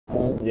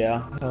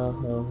Yeah.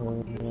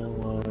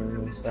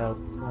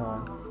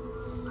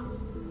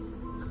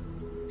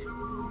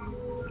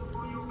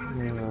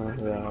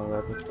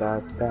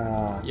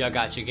 Yeah, I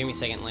got you. Give me a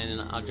second,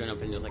 Landon. I'll join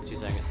up in just like 2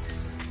 seconds.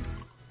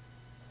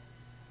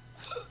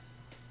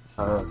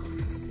 Alright,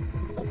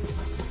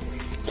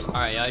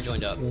 yeah, I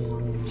joined up.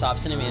 Stop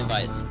sending me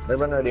invites.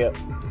 Everyone ready up.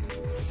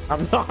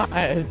 I'm not.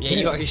 Yeah,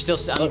 you are. You're still.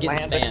 I'm Look,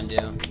 getting spammed,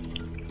 dude.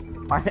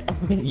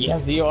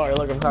 Yes, you are.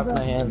 Look, I'm clapping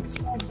my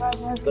hands.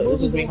 Look,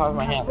 this is me clapping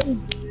my hands.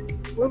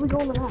 Where are we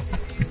going now?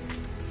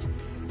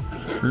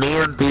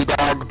 Me and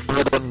B-Dog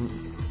live in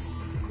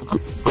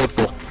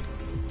Crystal.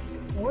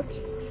 What?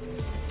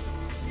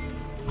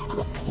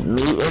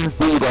 Me and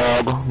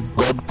B-Dog,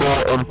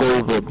 Deadpool and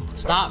David.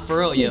 Stop, for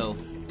real, yo.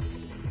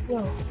 Yo,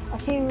 I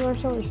can't even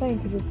understand what you're saying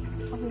because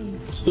it's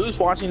fucking... Who's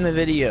watching the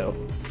video?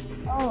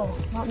 Oh,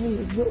 not me.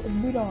 It's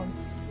B-Dog.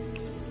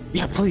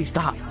 Yeah, please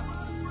stop.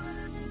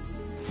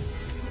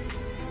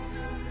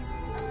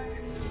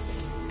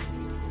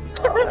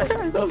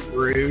 That's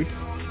rude.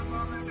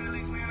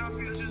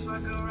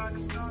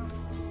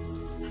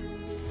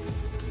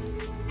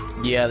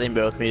 Yeah, they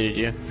both muted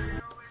you.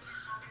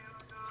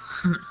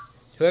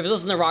 Whoever's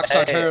listening to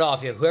Rockstar, turn it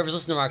off, yo. Whoever's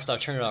listening to Rockstar,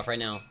 turn it off right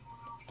now.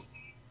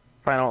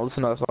 Fine, I'll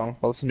listen to that song.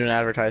 I'll listen to an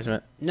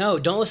advertisement. No,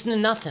 don't listen to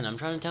nothing. I'm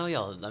trying to tell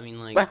y'all. I mean,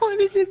 like... I don't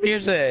need the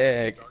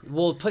music.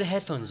 Well, put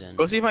headphones in.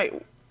 Go see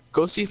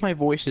if my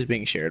voice is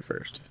being shared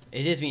first.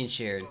 It is being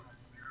shared.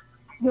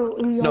 Yo,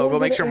 No, go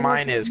make sure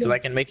mine is, because I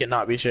can make it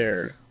not be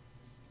shared.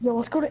 Yo,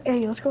 let's go to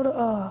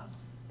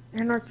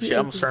Anarchy. Shit, I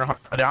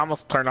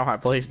almost turned off my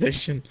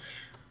PlayStation.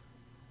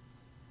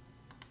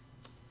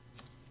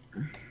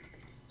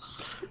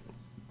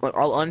 Look,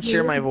 I'll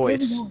unshare my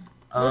voice.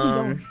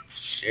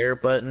 Share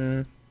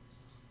button.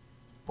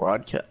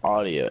 Broadcast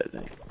audio, I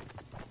think.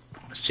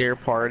 Share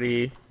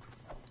party.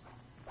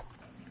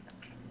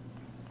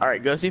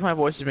 Alright, go see if my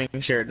voice is being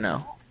shared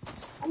now.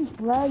 I'm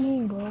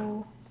lagging,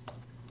 bro.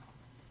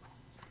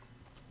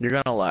 You're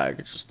gonna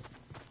lag.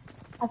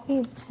 I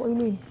can't. What do you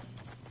mean?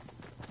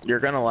 You're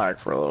gonna lag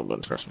for a little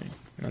bit, trust me.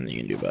 Nothing you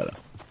can do about it.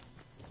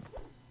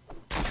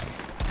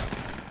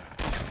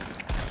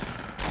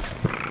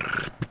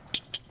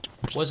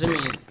 What does it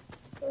mean?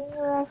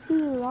 I see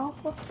you,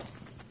 Alpha.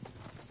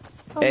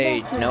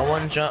 Hey, no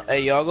one jump.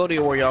 Hey, y'all go to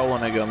where y'all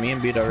want to go. Me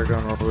and B-Dog are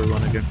going where we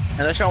want to go.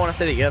 Unless y'all want to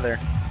stay together.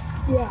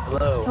 Yeah.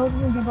 Hello. Tell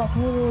me to jump out.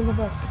 Tell me to jump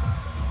out.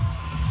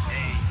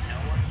 Hey, no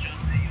one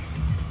jump.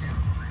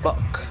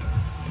 Fuck.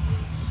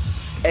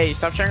 Hey,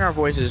 stop sharing our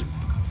voices.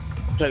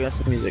 Check out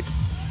some music.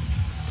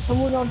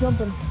 Someone not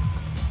jumping.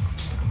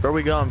 Where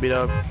we going,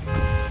 B-Dog?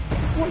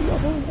 What are you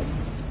doing?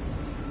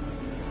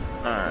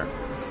 Alright.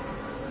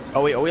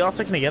 Oh wait, are we all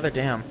sticking together?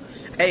 Damn.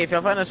 Hey, if y'all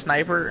find a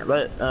sniper,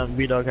 let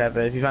B-Dog have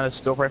it. If you find a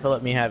scope rifle,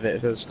 let me have it.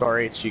 If it's Scar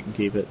H, you can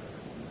keep it.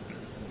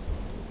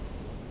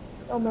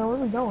 Oh man, where are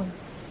we going?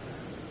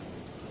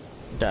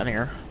 Down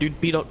here. Dude,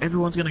 B-Dog,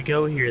 everyone's gonna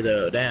go here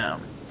though, damn.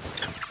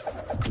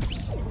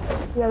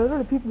 Yeah, there are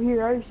the people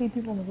here. I already see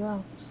people on the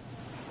ground.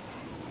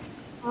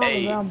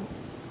 Hey.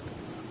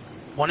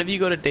 One of you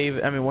go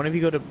to one of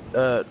you go to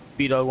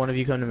B-Dog, one of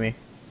you come to me.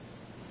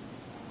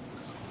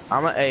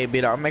 Hey,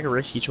 B-Dog, I'll make a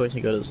risky choice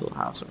and go to this little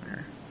house over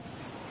here.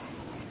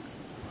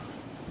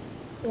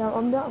 Yeah,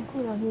 I'm down. I'm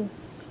coming down here.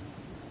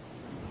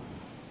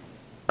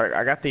 Alright,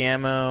 I got the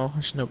ammo.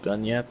 There's no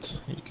gun yet.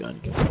 Need a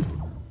gun.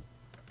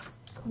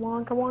 Come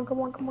on, come on, come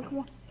on, come on, come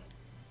on.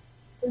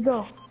 Let's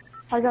go.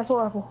 I got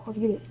assault rifle. Let's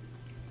get it.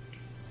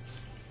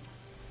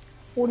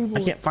 40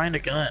 bullets. I can't find a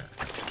gun.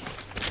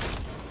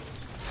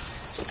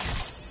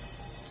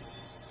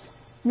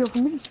 Yo, for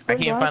me to I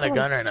can't find a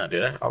gun right now,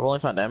 dude. I've only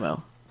found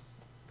ammo.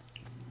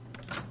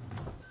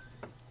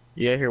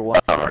 Yeah, here,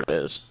 what it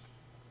is.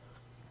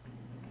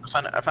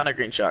 I found a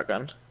green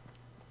shotgun.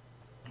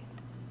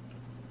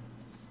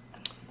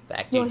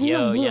 Back, dude.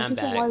 Yo, yeah, I'm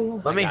back.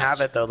 Let me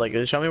have it though. Like,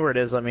 show me where it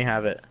is. Let me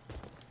have it.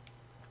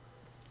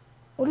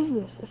 What is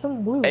this? It's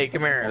something blue. Hey,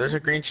 come here. There's a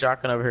green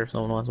shotgun over here if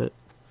someone wants it.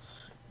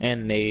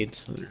 And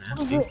nades. They're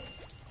nasty.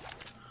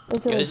 What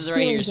is it? Yo, this is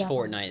right here is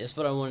Fortnite. This is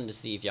what I wanted to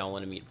see if y'all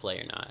wanted me to play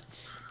or not.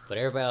 But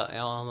everybody,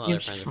 all my other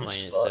friends are playing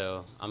it,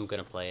 so I'm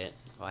gonna play it.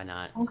 Why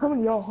not? I'm coming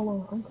to y'all. Hold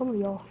on. I'm coming to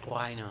y'all.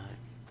 Why not?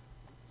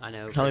 I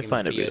know. How me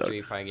find it,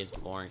 BO3 probably gets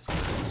boring.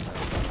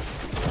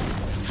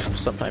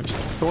 Sometimes.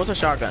 Who wants a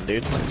shotgun,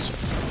 dude?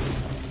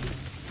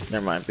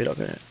 Never mind. Beat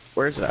okay.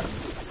 Where is that?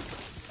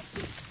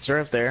 It's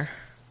right up there.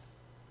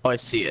 Oh, I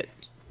see it.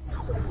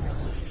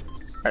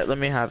 Alright, let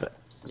me have it.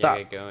 Stop.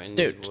 Yeah, go in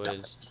Dude, the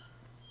woods.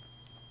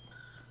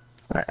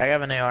 Alright, I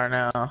have an AR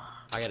now.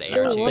 I got an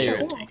AR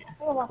too.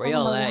 Where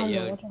y'all at,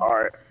 yo?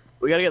 Alright,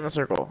 we gotta get in the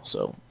circle,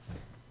 so.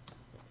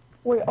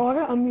 Wait, oh, I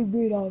got unmute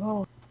B-Dog,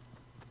 hold on.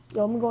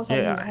 Yo, let me go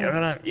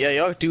outside. Yeah,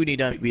 y'all do need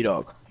to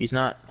B-Dog. He's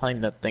not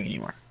playing that thing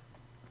anymore.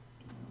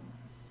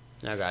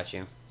 I got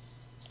you.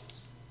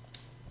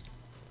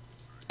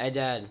 Hey,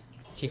 Dad.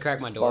 Can you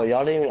crack my Oh, door?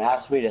 y'all didn't even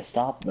ask me to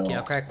stop though. Can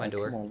I crack my Like,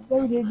 door? come on. Yeah,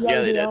 we did.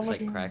 Yeah, they did. I'm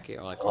Like like, crack it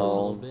or like close it a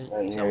little bit.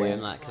 I That way hear I'm you.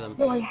 not, cause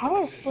yo, like, how do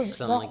I switch?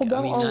 cause I'm like,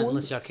 I mean, not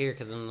unless y'all care,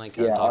 cause I'm like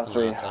Yeah, talking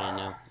R3. loud, so I don't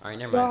know. All right,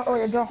 never Yeah, mind. oh,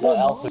 yeah, drop No,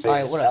 hold L3. down.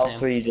 Alright, what up, Sam?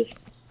 L3, you just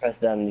press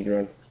down and you can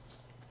run.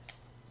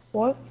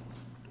 What?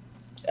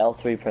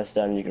 L3, press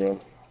down and you can run.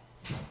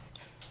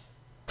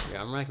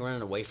 Yeah, I'm like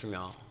running away from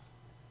y'all.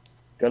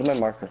 Go to my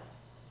marker.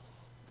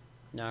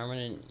 No, I'm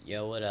running.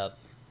 Yo, what up?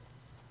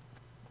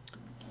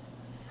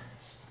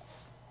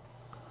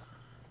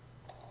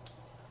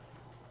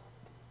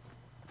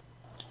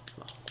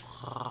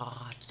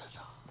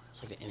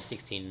 It's like the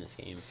M16 in this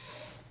game.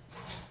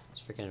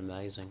 It's freaking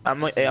amazing.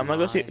 I'm like, hey, I'm gonna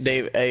go see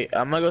Dave. Hey,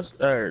 I'm gonna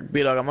go. Or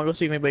B-Dog, I'm gonna go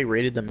see if anybody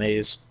raided the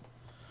maze.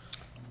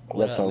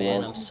 What That's up, what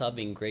man? I'm I'm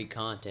subbing great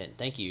content.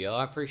 Thank you, yo.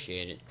 I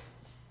appreciate it.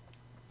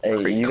 Hey,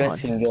 Great you guys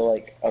can content. go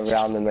like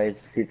around the maze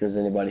to see if there's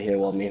anybody here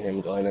while me and him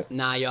go in it.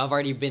 Nah, yo, I've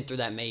already been through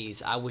that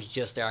maze. I was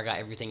just there. I got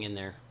everything in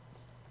there.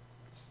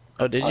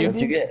 Oh, did Oh, you?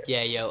 what'd you get?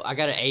 Yeah, yo, I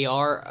got an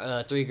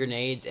AR, 3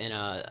 grenades, and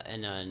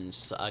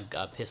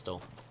a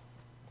pistol.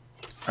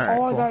 All right,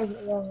 All I cool. got is,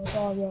 yeah, that's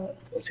all I got.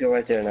 Let's go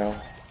right there now.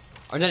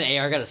 Or not an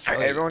AR. I got a. All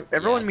right,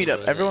 everyone meet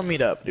up. Everyone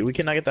meet up. Dude, we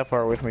cannot get that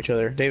far away from each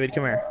other. David,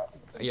 come here.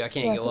 Yeah, I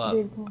can't Yeah, go up.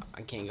 Dave, come on.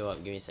 I can't go up.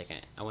 Give me a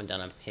second. I went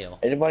down a hill.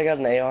 Anybody got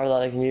an AR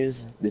that I can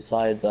use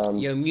besides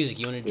Yo, music.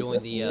 You wanna join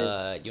this the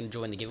here? You wanna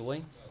join the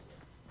giveaway?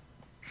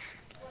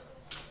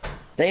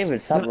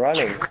 David, stop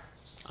running.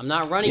 I'm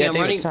not running. Yeah, I'm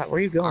David, running. stop. Where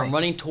are you going? I'm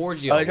running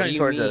towards you. Oh, What you're do running you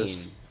towards mean?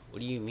 us. What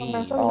do you mean?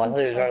 not Oh, I thought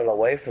he was running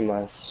away from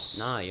us.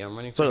 Nah, yo, I'm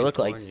running. That's what it looked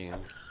like. towards you.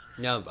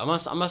 No, I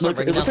must. It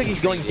looks like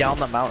he's going down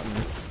the mountain.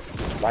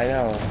 I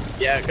know.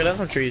 Yeah, cut down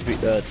some trees,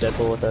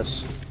 Deadpool with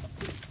us.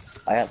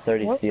 I got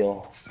 30 What?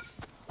 steel.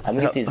 I'm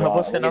gonna get these Help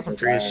us rocks. cut down some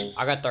trees.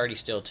 I got 30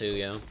 still too,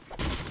 yo.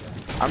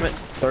 I'm at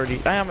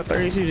 30. I am at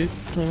 32, dude.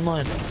 Don't even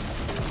mind.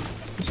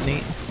 It's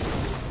neat.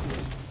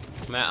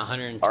 I'm at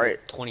 125. All right.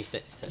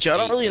 So I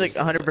don't really like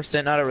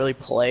 100% know how to really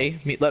play.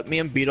 Let me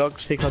and B-Dog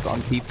take like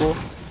on people.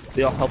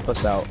 They'll help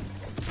us out.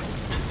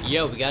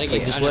 Yo, we gotta get.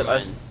 Like, just never let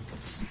us. mind.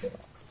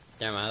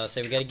 Never mind. Let's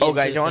say we gotta get. Oh, into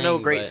guys, the you wanna know a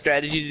thing, great but-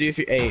 strategy to do if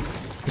you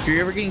if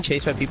you're ever getting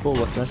chased by people?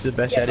 What's the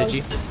best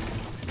strategy?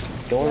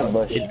 Go in the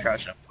bush. Get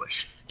crouch in a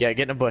bush. Yeah,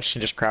 get in a bush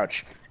and just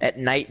crouch. At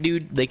night,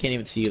 dude, they can't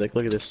even see you. Like,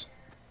 look at this.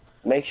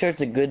 Make sure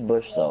it's a good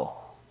bush though.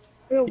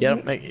 Yo, Yeah,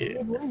 where are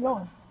you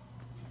going?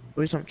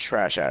 Look at some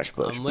trash ash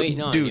bush. I'm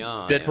waiting on dude,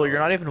 y'all, Deadpool, yo. you're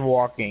not even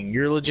walking.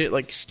 You're legit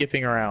like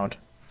skipping around.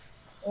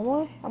 Am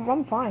I?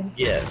 I'm fine.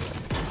 Yes,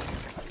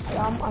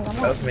 I'm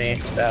that was me.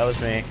 That was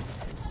me.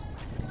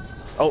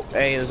 Oh,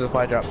 hey, there's a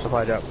supply drop.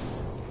 Supply drop.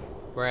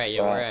 Where at,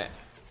 yo? Where at?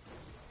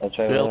 That's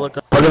right. Bill, look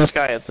in the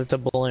sky. It's a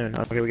balloon.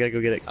 Okay, we gotta go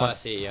get it. Oh, Come I on.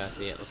 see it, yo. I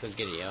see it. Let's go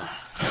get it, yo.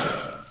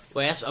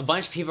 Wait, that's a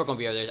bunch of people are gonna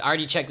be over there. I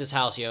already checked this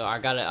house, yo. I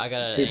got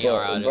an People,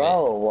 AR out of it.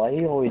 bro, why are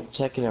you always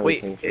checking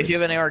Wait, everything? if you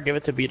have an AR, give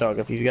it to B-Dog.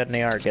 If you got an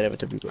AR, get it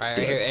to B-Dog. Alright,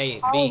 right here.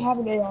 Hey, I don't B. have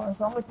an AR,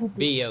 so I'm gonna keep it.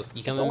 B, yo.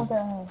 You That's the only coming? thing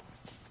I have.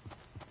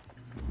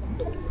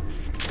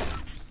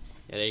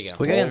 Yeah, there you go.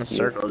 We got in the Thank you.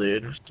 circle,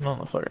 dude. Just not in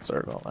the fucking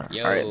circle.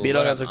 Yo, Alright,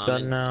 B-Dog what has a up, gun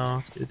Ahmed? now.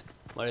 It's good.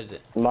 What is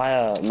it?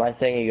 My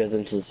thingy goes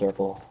into the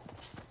circle.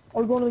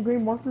 Are we going to the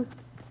green marker?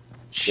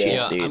 Shit,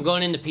 Yo, dude. I'm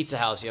going in the pizza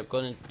house. Yo, I'm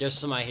going in. There's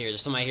somebody here.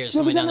 There's somebody here. There's Yo,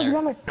 somebody down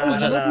get there.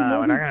 down No,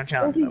 we're not gonna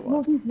challenge that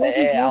one.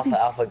 Hey,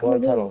 Alpha, go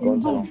in tunnel, go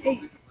in tunnel.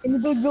 Hey, in the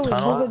big building.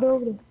 Tunnel? Those are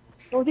over there.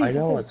 Northeast, I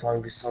know, okay. it's on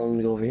telling me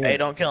to go over here. Hey,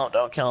 don't kill him.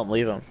 Don't kill him.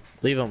 Leave him.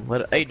 Leave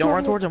him. Hey, don't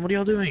run towards him. What are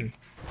y'all doing?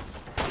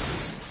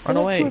 Run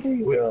away.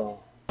 Yo.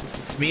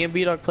 Me and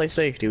B-Dog play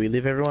safe, dude. We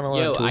leave everyone alone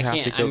Yo, until we I have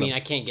to can't. I kill mean, them. I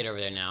can't get over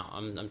there now.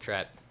 I'm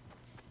trapped.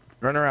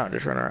 Run around.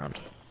 Just run around.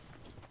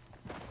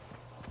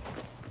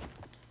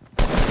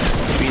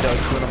 B-Dog,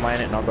 you wanna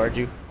mine it and I'll guard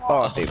you?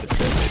 Oh, David's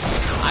dead.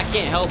 I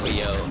can't help it,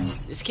 yo.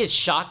 This kid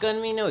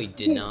shotgunned me? No, he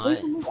did not.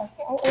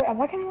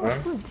 Why can't I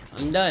Huh?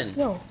 I'm done.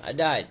 Yo. I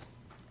died.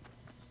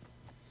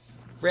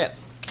 Rip.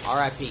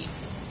 R.I.P.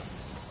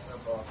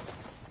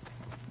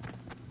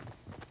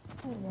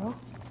 There you go.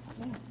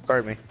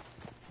 Guard me.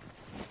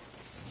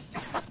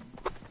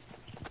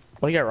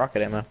 Well, you got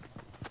rocket ammo.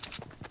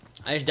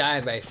 I just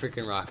died by a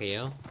freaking rocket,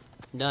 yo.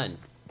 Done.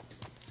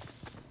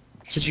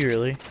 Did you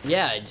really?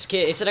 Yeah, this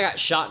kid. It said I got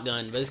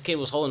shotgunned, but this kid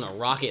was holding a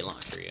rocket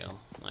launcher, yo.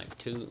 Like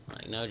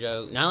no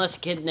joke. Not unless the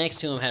kid next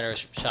to him had a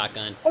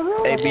shotgun.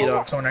 Hey,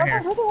 B-Dog, someone right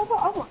here.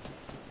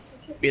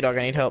 B-Dog,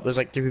 I need help. There's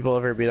like 3 people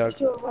over here, B-Dog.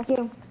 I see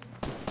him.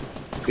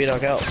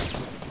 B-Dog, help.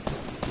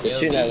 They're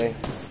shooting at me.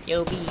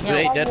 Yo, B,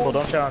 Hey, help. Deadpool,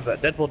 don't challenge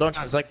that. Deadpool, don't challenge.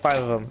 There's like 5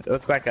 of them.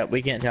 Let's back up.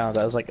 We can't challenge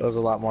that. It was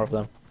a lot more of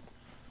them.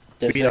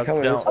 They're Beat up,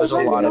 coming no, this there's a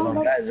way. lot of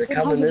them. Guys, they're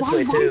coming this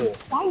way too.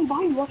 Behind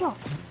you, watch out.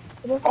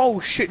 Oh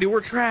shit, dude,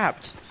 we're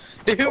trapped.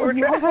 Dude, we're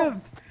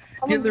trapped.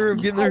 Get in the room,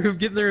 get in the room,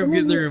 get in the room, get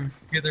in the room,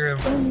 get in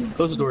the room.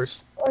 Close the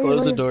doors.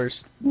 Close the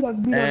doors.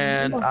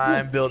 And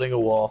I'm building a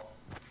wall.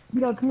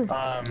 B-Dog, come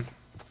here.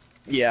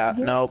 Yeah,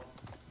 nope.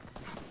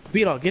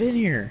 B-Dog, get in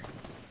here.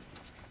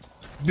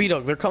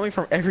 B-Dog, they're coming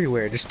from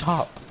everywhere. Just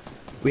stop.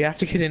 We have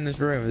to get in this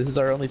room. This is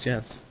our only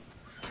chance.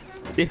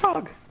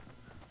 B-Dog,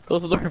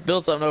 close the door and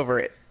build something over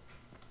it.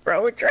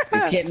 Bro, we're trapped. You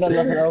can't build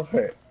nothing over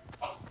it.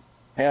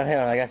 Hang on,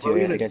 I got you,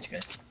 I got you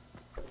guys.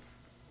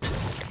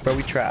 Bro,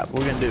 we trap.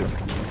 What we gonna do?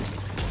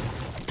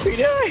 What are you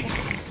doing?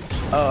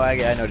 Oh, I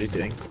know what he's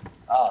doing.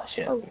 Oh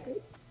shit. Oh,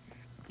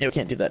 Yeah, we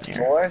can't do that in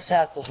here. We're just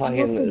have to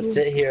fucking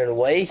sit here and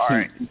wait.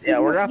 Alright. Yeah,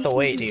 we're gonna have to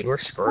wait, dude. We're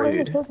we're in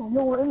the screwed. circle.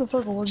 No, we're in the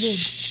circle. We're good.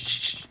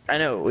 Shh. I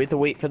know. We have to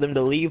wait for them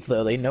to leave,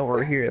 though. They know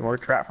we're here, and we're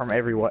trapped from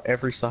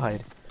every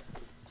side.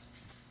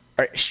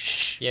 Alright,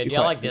 shh. Yeah, Be do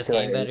y'all quiet. like this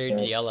game better?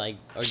 Do y'all like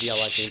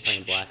me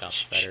playing Black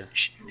Ops better?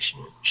 Shh.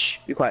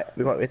 Be quiet.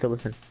 Be quiet. We have to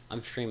listen.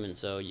 I'm streaming,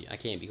 so I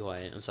can't be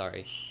quiet. I'm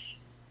sorry.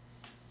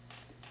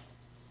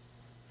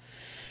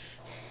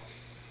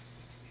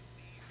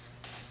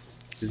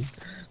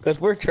 Because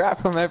we're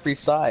trapped from every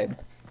side.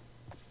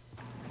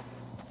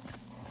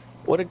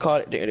 What did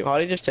Cody do?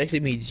 Cody just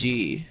texted me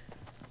G.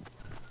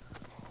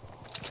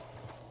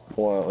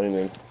 What do you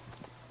mean?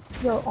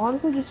 Yo,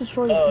 honestly, just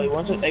destroy this. Oh, he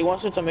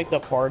wants it to make the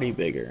party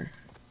bigger.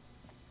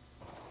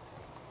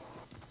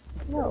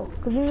 No,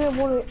 because you didn't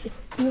want to.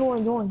 You don't want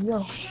to join.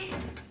 Yo,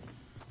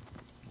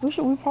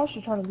 we probably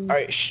should try to leave. All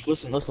right, shh.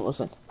 Listen.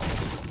 Stop.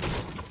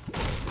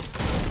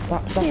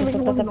 Hey,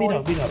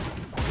 Beat up.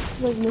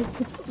 Like,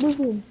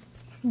 listen.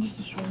 I'm just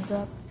destroying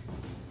crap.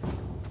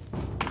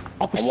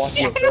 Oh, I'm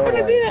watching shit, the I never gonna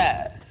doorway. do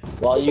that.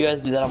 While you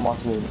guys do that, I'm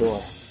watching the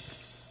door.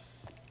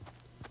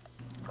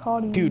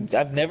 Cody. Dude,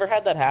 I've never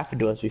had that happen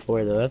to us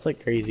before, though. That's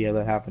like crazy how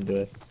that happened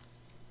to us.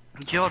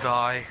 You'll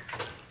die.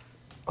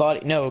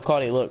 Cody,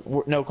 look.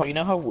 You know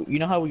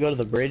how we go to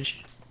the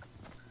bridge?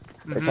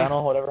 Or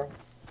tunnel, whatever?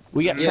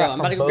 We got Yeah, trapped I'm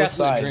about to from go grab both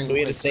something to sides, drink so we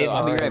had to quick, stay so in the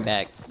I'll be room. right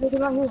back. No, they're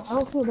not here. I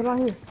don't see them. They're not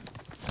here.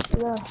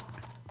 Yeah.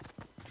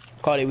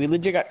 Cody, we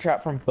legit got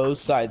trapped from both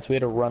sides. We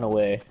had to run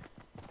away.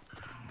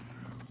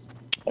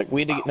 Like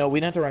we had to, no, we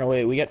didn't have to run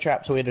away. We got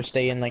trapped, so we had to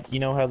stay in like, you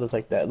know how there's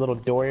like that little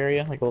door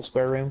area, like a little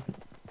square room.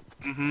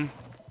 Mm-hmm.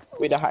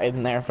 We had to hide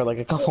in there for like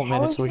a couple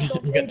minutes. We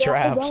got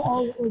trapped.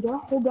 Hold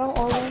down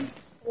R1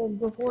 and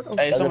go for it.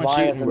 Hey, They're someone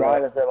behind us, shooting, they're bro.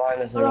 behind us, they're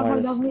behind us, they're No,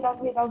 behind that us.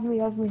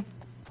 was me.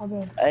 My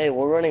bad. Hey,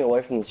 we're running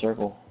away from the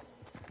circle.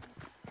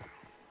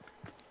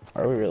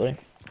 Are we really?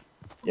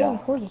 Yeah. Oh,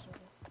 where's this?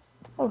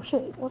 Oh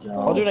shit. What's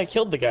No. Oh, dude, I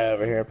killed the guy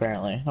over here.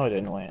 Apparently, no, I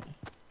didn't. Wait.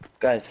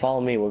 Guys,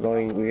 follow me.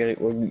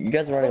 You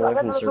guys are running away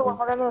from the circle. I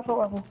got another assault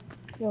rifle.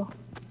 Yo. You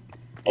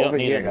don't Over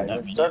need here, it, guys. no.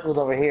 The circle's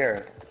over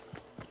here.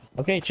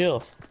 Okay,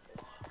 chill.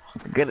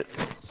 Get it.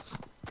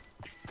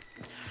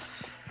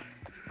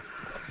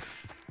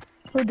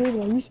 Hey,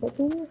 David, are you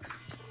spectating?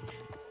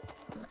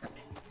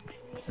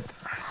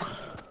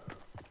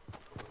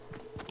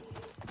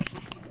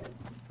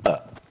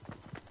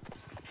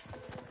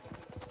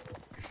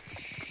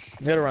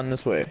 You gotta run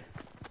this way.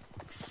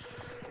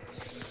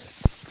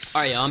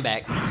 Alright, yeah, I'm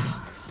back.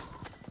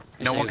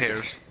 No one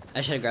cares.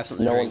 I should have grabbed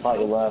something No to one drink. thought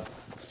you left.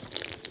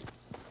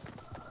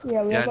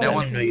 Yeah, we Yeah, have no to-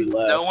 one. know you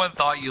left. No one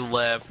thought you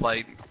left.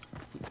 Like,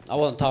 I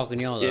wasn't talking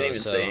to y'all You though, didn't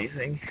even so... say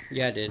anything.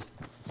 Yeah, I did.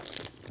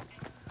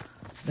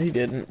 No, you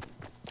didn't.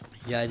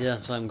 Yeah, I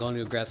did. So I'm going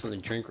to go grab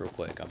something to drink real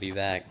quick. I'll be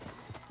back.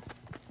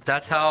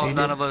 that's how You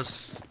none did. of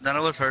us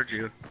heard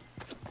you.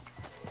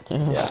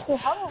 Yeah. Hey,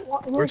 how do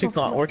I- We're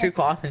too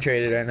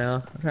concentrated right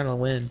now. I'm trying to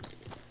win.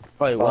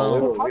 Probably Oh,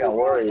 won't. How we do got I-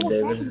 worried, so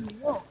David. fast?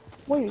 Yo,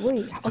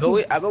 Wait.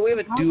 I bet we have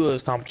a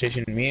duos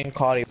competition. Me and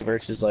Cody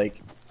versus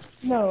like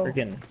No.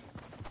 freaking.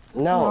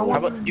 No. How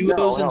about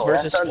duos and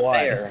versus that's squad?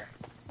 unfair.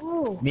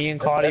 Oh, Me and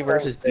Cody That's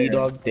versus unfair.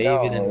 B-Dog,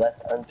 David, No, and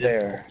that's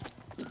unfair.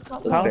 it's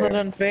not how's fair. that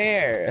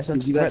unfair? That's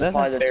You guys that's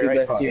apply the unfair, two right,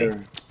 best Cody?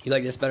 here. You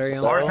like this better, No.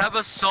 y'all? Or have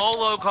a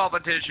solo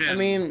competition. I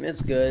mean,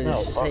 it's good. No,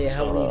 It's just fuck say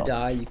how when solo. you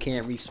die, you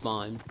can't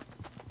respawn.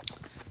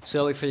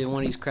 So wait for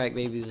one of these crack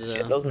babies to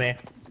Shit, that was me.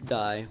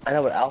 die. I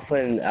know, but Alpha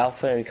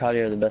and Cody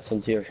are the best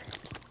ones here.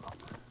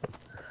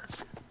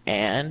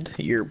 And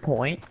your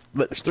point,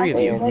 but there's three of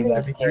you. And you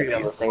guys There'd be can't three be of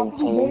on you. the same I'll be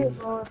better, team.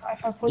 bro,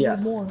 if I played Yeah. with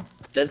more. Let's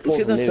get Deadpool's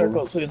in the new.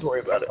 circle so we don't worry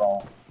about That's it.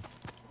 all.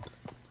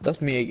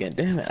 That's me again.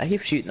 Damn it, I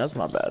keep shooting. That's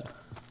my bad.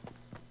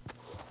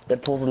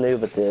 Deadpool's new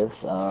at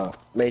this.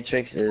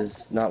 Matrix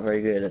is not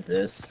very good at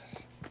this.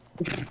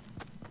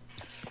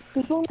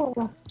 It's all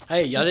about-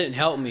 Hey, y'all didn't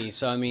help me,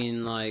 so I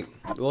mean, like,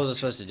 what was I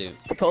supposed to do?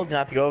 I told you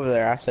not to go over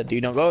there. I said,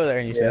 dude, don't go over there.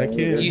 And you said, I Yeah,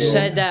 can't. You Yeah.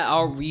 said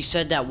that. You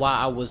said that while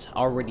I was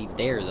already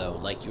there, though.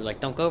 Like you were like,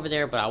 "Don't go over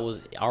there," but I was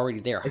already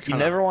there. Like, you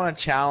never want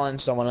to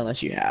challenge someone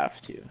unless you have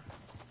to.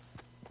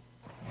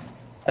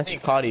 I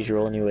think Cody's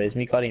rule, anyways.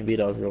 Me, Cody, and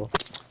B-Dog's rule.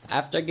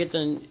 After I get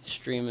done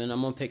streaming,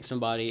 I'm gonna pick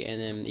somebody,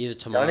 and then either Y'all need to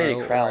tomorrow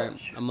or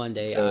crouch. a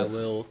Monday,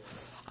 So-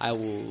 I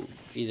will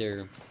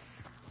either.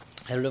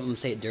 I don't know if I'm gonna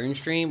say it during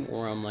stream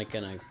or I'm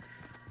gonna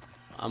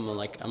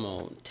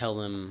tell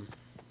them.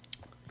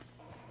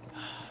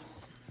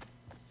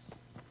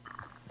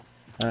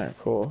 Alright,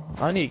 cool.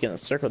 I need to get in the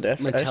circle, Def.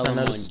 I'm I gonna just tell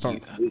them noticed on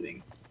the storm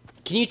moving.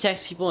 Can you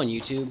text people on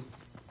YouTube?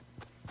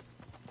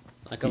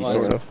 Like I'm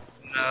Sort of.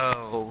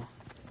 No.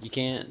 You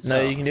can't. No,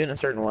 So, you can do it in a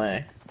certain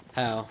way.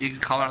 How? You can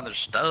comment on their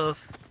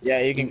stuff. Yeah,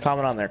 you can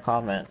comment on their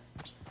comment.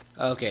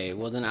 Okay,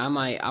 well then I'm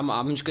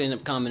just gonna end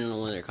up commenting on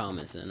one of their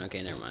comments then.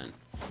 Okay, never mind.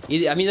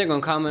 I'm either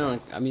gonna comment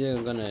on. I'm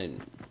either gonna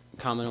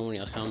comment on one of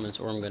y'all's comments,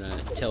 or I'm gonna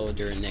tell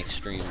during next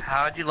stream.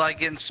 How'd you like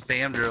getting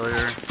spammed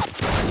earlier?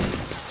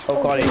 Oh,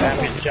 Claudia, I'm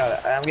getting shot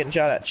at. I'm getting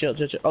shot at. Chill,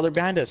 chill, chill. Oh, they're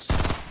behind us.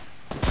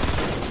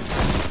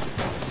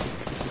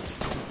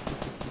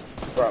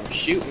 Bro, I'm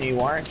shooting you.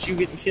 Why aren't you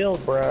getting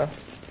killed, bro?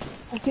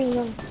 I see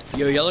them.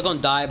 Yo, y'all are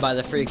gonna die by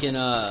the freaking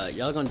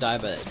y'all are gonna die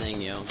by that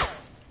thing, yo.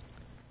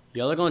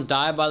 Y'all are gonna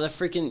die by the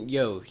freaking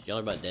y'all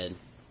are about dead.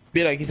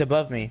 B-Dog, he's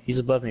above me. He's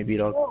above me,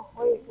 B-Dog. Oh,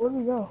 wait, where'd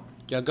we go?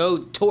 Y'all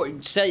go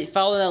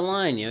follow that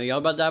line, yo. Y'all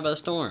about to die by the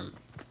storm.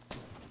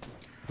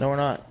 No, we're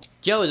not.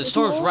 Yo, the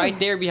storm's right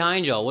there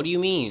behind y'all. What do you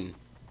mean?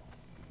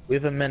 We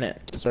have a minute.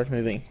 It starts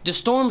moving. The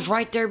storm's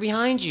right there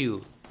behind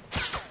you.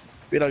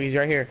 B-Dog, he's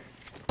right here.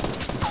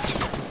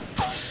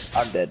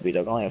 I'm dead,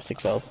 B-Dog. I only have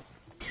 6 health.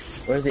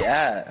 Where's he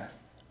at?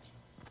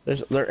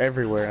 They're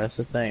everywhere. That's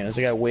the thing. There's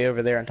a guy way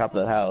over there on top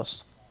of that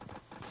house.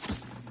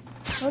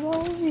 Where the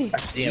hell is he?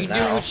 I see him You do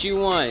now. what you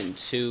want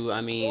to.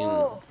 I mean,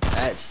 Whoa.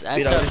 that's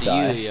Beat up up, to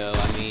die. you, yo.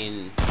 I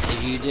mean,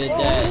 if you did Whoa,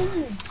 that, where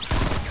is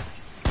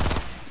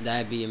he?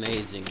 that'd be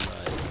amazing.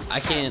 But I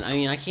can't. I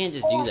mean, I can't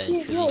just do Oh, that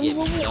shit, because yo, you get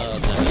me he's over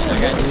subs. I mean,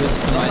 I gotta do it to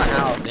He's on the somebody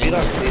house. else's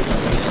B-Dog thing. sees him.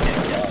 He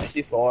can't kill him. He's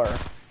too far.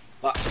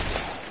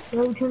 Did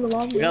I return the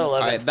lobby? We got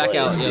 11 All right, back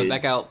players, out, yo. dude.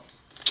 Back out.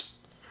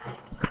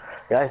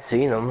 Yeah, I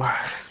seen him.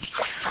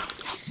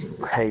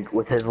 Hey,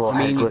 with his little I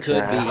mean, head you glitching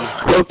could be.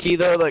 ass. Low key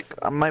though, like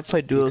I might play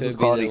You duos could with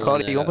be the Claudia. one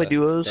Claudia, you wanna play that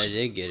duos?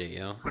 did get it,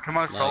 yo. Which of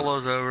my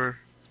solos over?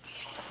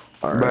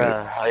 Alright.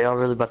 Bruh, are y'all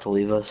really about to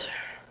leave us?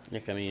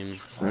 Like, I mean,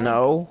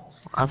 No,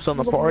 I'm still in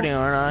the party,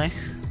 aren't I?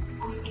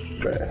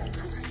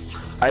 Bruh.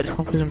 I just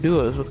want to play some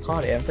duos with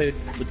Claudia. I haven't played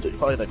with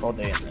Claudia like all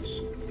day in this.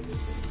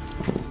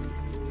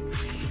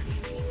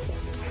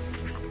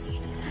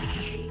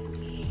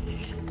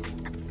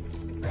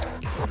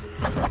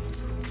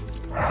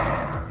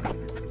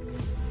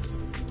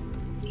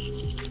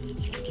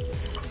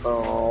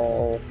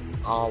 Oh,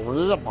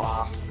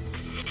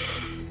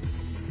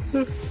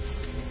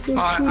 Oh,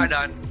 I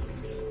died.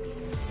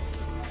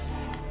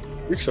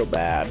 you're so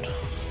bad.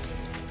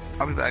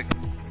 I'll be back.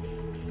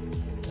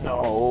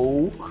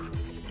 No.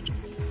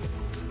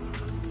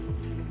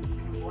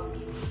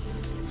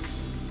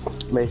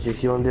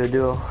 Matrix, you wanna do a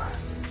duo?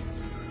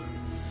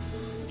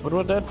 What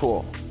about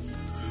Deadpool?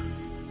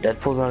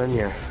 Deadpool's not in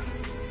here.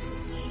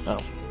 Oh.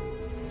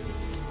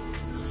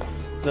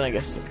 Then I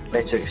guess.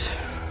 Matrix.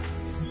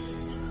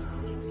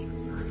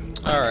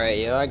 all right,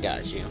 yo, I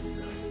got you.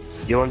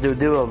 You wanna do a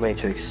duo,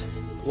 Matrix?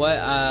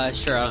 What?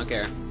 Sure, I don't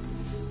care.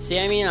 See,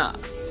 I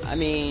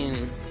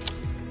mean,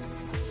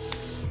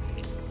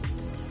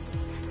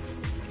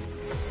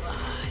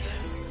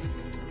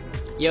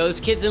 yo, this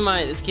kid's in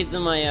my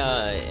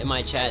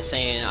chat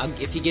saying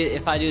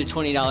if I do a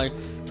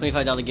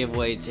 $25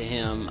 giveaway to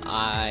him,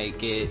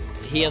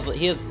 he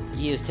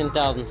has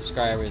 10,000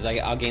 subscribers.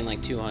 I'll gain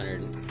like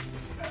 200.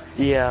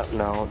 Yeah,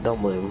 no,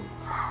 don't believe him.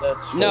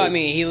 That's No, I fake.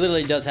 mean he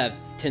literally does have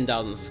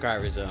 10,000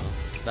 subscribers though.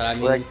 But I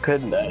mean, Well, that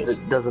couldn't. Nice.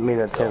 It doesn't mean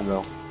a 10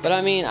 though. but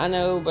I mean, I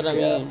know, but I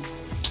Yeah. mean,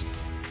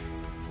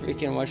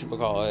 freaking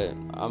whatchamacallit,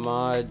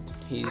 Ahmad,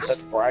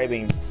 That's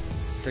bribing.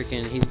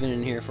 he's been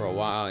in here for a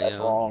while, That's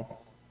you know. wrong.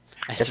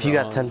 That's If you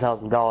got wrong.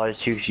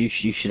 $10,000,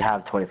 you should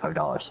have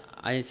 $25.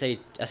 I didn't say,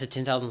 I said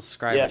 10,000 Yeah,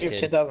 subscribers, if you have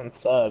kid. 10,000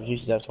 subs, you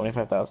should have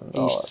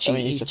 $25,000.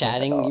 He's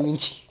chatting, you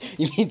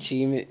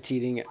mean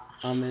cheating,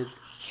 Ahmed?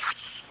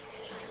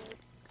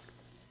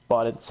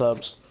 Botted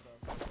subs.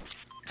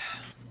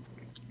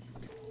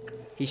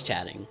 He's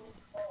chatting.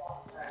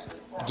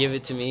 Give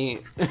it to me.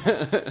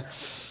 I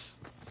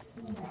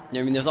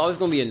mean, there's always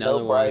gonna be another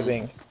No one.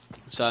 bribing.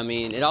 So I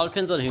mean, it all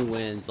depends on who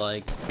wins.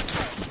 Like,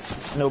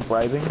 No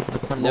bribing.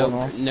 That's number one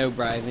rule. no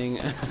bribing.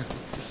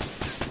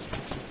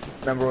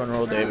 Number one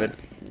rule, David.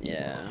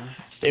 Yeah.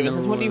 David,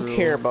 Number what do you one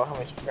care rule. about how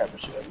many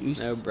subscribers you have?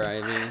 No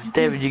bribing.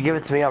 David, you give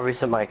it to me, I'll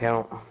reset my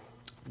account.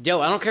 Yo,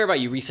 I don't care about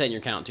you resetting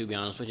your account. To be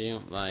honest with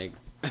you, like.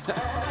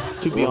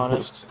 To be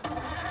honest.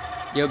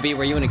 Yo, B,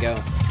 where you wanna go?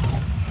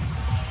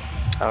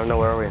 I don't know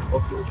where are we.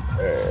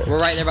 We're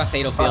right there by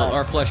Fatal Field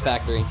or Flush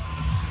Factory.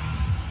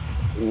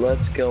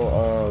 Let's go.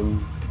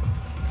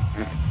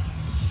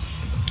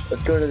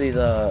 Let's go to these.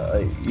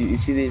 You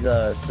see these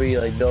 3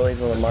 like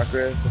buildings on the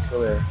markers? Let's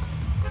go there.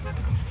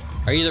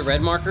 Are you the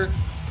red marker?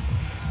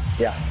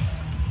 Yeah.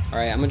 All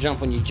right, I'm gonna jump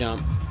when you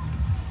jump.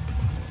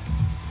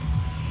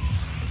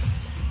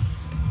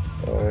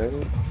 All right.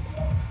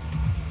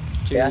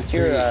 2, Yeah, ask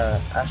your 3.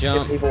 ask your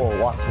jump. people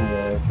watching you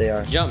if they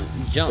are. Jump,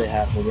 If jump. they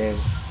have the game.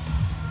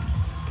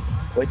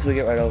 Wait till we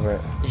get right over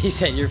it. He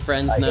said your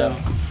friends I know. know.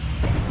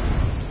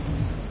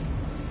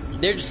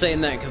 They're just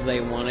saying that because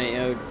they want it,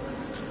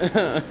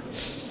 yo.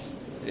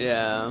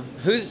 Yeah.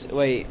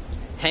 Wait,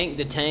 Hank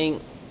the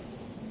Tank?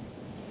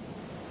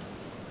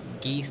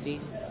 Geesey?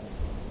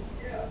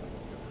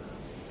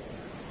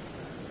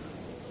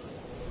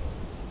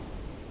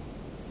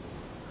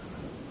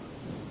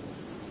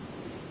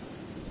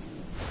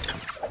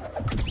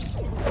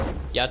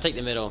 Yeah, I'll take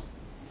the middle.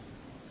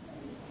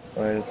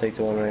 Alright, I'll take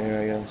the one right here,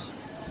 I guess.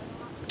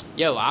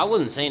 Yo, I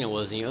wasn't saying it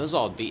wasn't you. It was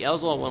all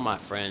one of my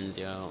friends,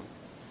 yo.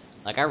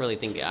 Like I really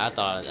think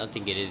I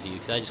think it is you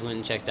because I just went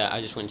and checked out.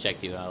 I just went and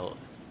checked you out.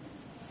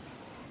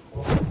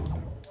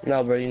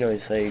 No, bro, you know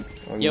he's fake.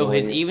 Yo,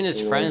 even his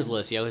friends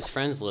list. Yo, his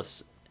friends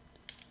list.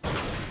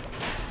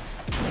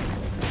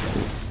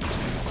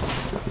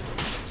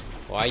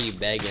 Why are you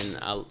begging?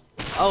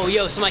 Oh,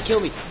 yo, somebody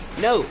killed me.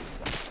 No.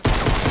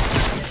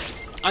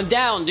 I'm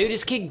down, dude.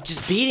 This kid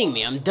just beating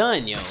me. I'm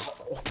done, yo.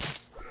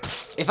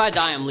 If I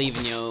die, I'm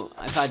leaving, yo.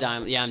 If I die,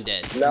 yeah, I'm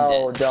dead.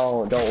 No, I'm dead.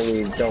 don't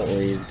leave, don't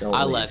leave, don't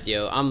I leave. left,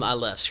 yo. I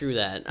left. Screw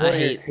that. Play I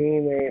hate your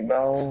teammate,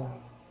 bro.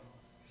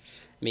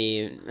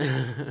 me.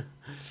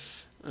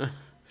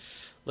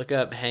 Look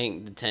up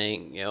Hank the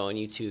Tank, yo, on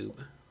YouTube.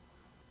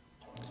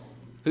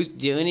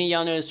 Do any of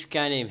y'all know this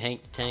guy named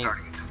Hank the Tank?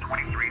 Starting is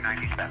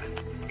 2397.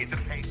 It's a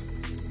fake.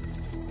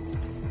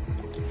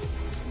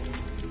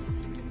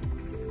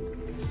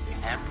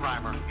 And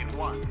primer in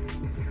 1.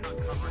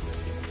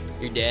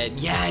 You're dead.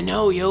 Yeah, I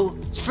know, yo.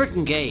 It's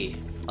freaking gay.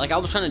 Like, I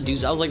was trying to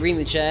do... I was, like, reading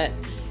the chat,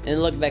 and then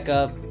look back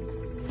up,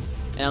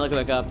 and I look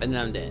back up, and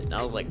then I'm dead. And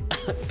I was like,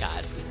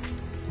 God.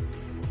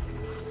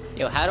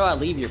 Yo, how do I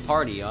leave your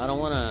party, yo? I don't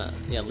wanna...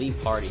 Yeah, leave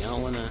party. I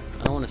don't wanna...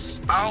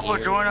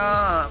 Alpha, join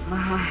up!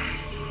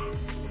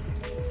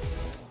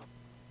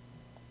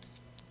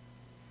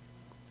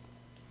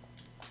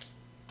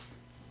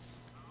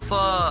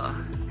 Alpha!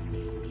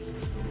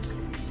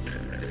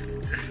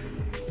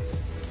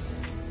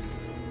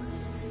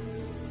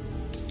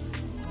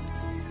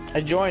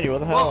 I joined you. What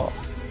the hell?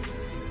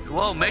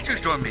 Whoa,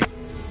 Matrix joined me.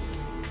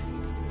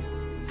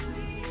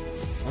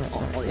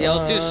 Yeah,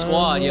 let's do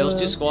squad. Yo, let's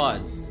do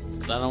squad.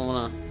 'Cause I don't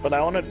wanna... But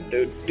I want to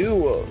do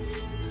duo.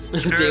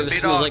 Davis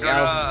smells like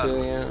Alpha up.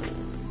 School, yeah.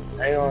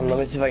 Hang on, let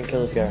me see if I can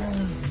kill this guy.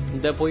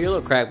 Deadpool, you're a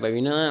little crack, baby.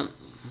 You know that?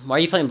 Why are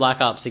you playing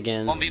Black Ops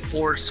again?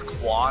 1v4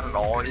 squad at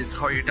all. It's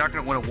hard. You're not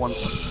gonna win a one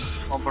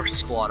person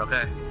squad,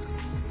 okay?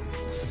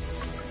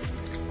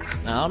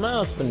 I don't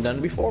know. It's been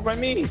done before by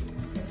me.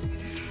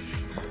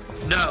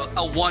 No,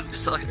 a one.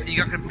 So like, you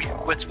got to be.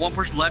 With one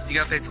person left, you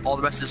got to face all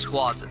the rest of the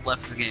squads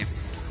left of the game.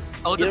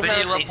 Oh, the You don't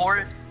video have up for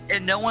it,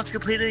 and no one's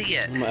completed it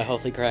yet. I'm a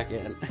healthy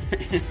crackhead.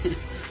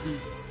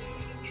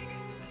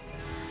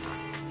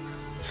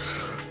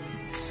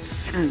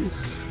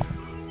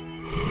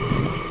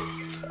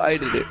 I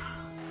did it.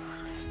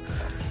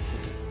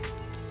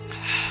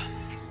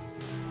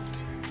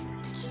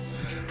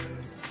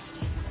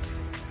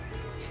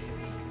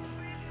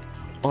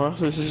 Well,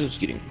 this is just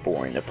getting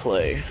boring to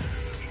play.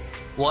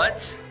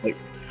 What? Like,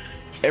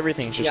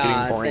 everything's just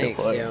getting boring thanks,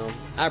 to play. yo.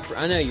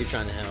 I know you're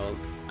trying to help.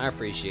 I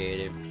appreciate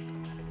it.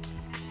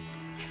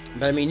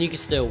 But I mean, you can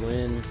still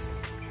win.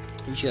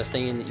 You just gotta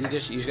stay in. You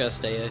just gotta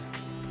stay.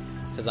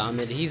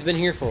 Cause he's been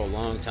here for a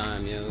long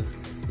time, yo.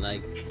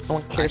 Like, No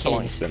one cares how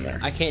long he's been there.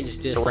 I can't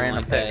just diss It's a him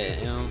random like pick. that,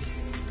 you know.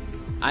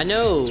 I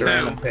know. It's a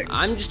random pick.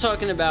 I'm just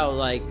talking about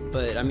like,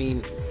 but I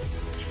mean,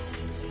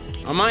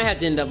 I might have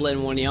to end up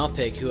letting one of y'all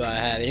pick who I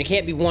have, and it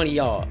can't be one of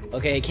y'all.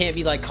 Okay, it can't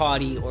be like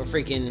Cody or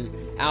freaking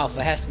Alpha.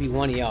 It has to be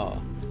one of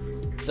y'all.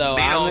 So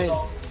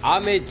I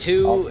made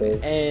two,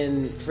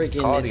 and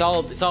freaking Cody. it's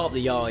all up to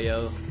y'all,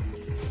 yo.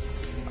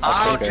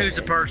 I'll Okay. choose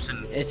a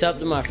person. It's up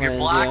to my If you're friends,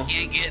 black, yo.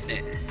 you ain't getting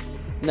it.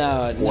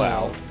 No,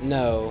 Wow.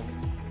 no.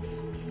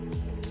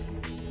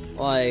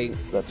 Like,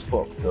 That's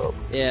fucked up.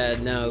 yeah,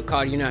 no,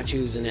 Cody, you're not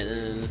choosing it,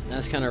 and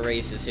that's kind of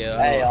racist, yo.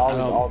 Hey, I don't-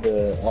 I'll do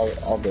it.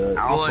 I'll do it.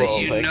 Alpha, Well,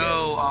 I'll you take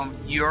know,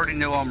 you already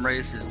know I'm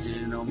racist,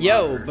 dude. No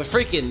Yo, matter. but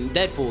freaking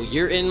Deadpool,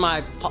 you're in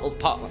my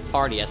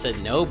party. I said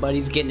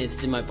nobody's getting it.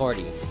 It's in my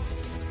party.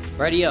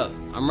 Ready up.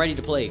 I'm ready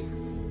to play.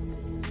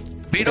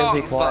 B-Dog,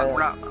 be fuck,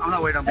 quiet. I'm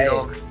not waiting on Hey.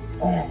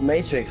 B-Dog.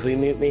 Matrix, will you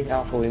mute me?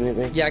 Alpha, will you mute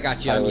me? Yeah, I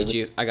got you. I'll Alright, mute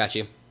you. I got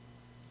you.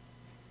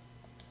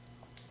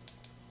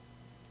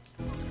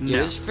 Yeah,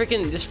 No. this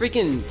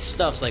freaking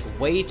stuff's like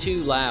way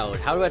too loud.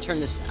 How do I turn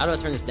this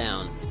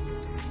down?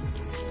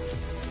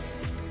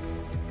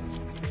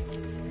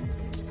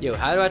 Yo,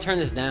 how do I turn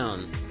this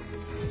down?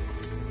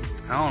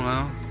 I don't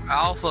know.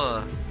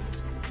 Alpha.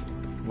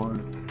 What?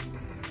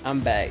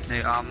 I'm back.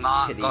 Hey, I'm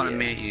not Kitty, gonna yeah.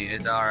 meet you.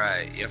 It's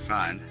alright. You're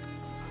fine.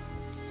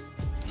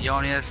 You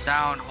don't need a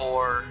sound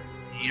whore.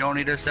 You don't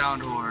need a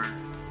sound whore.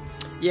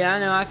 Yeah, I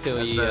know. I feel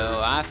That's you, better.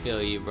 yo. I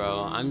feel you,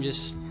 bro. I'm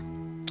just.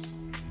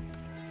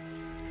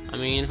 I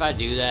mean, if I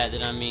do that,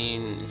 then I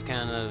mean, it's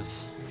kind of.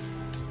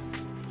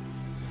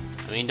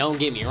 I mean, don't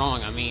get me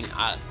wrong. I mean,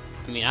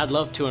 I'd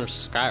love 200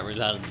 subscribers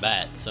out of the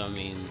bat. So I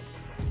mean,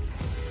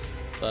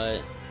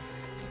 but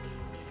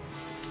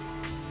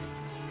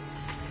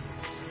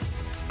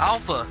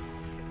Alpha.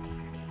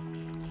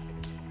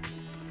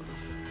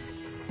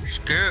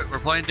 Screw it. We're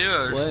playing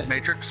duos. What?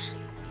 Matrix.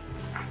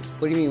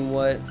 what do you mean?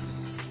 What?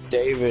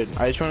 David,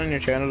 I just went on your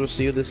channel to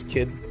see what this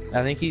kid.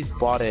 I think he's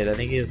bought it. I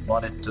think he has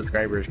bought it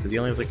subscribers because he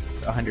only has like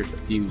 100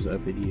 views a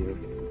video.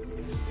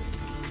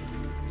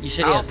 You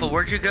said he has- Alpha,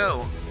 where'd you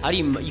go? How do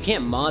you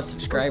can't mod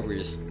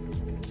subscribers?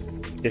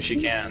 Yes,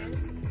 you can.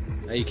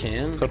 Oh, you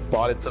can? Put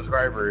bought it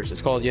subscribers.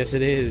 It's called Yes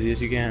It Is.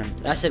 Yes, you can.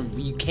 I said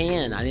you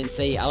can. I didn't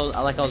say. I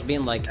was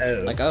being like,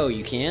 oh,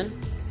 you can.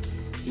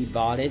 He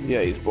bought it.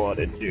 Yeah, he's bought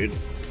it, dude.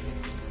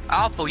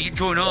 Alpha, you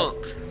join up.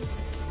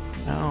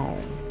 No.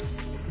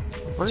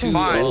 Where's Two,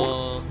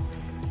 Fine.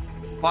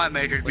 Fine,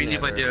 Matrix, we need to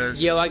play whatever.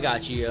 duos. Yo, I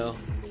got you, yo.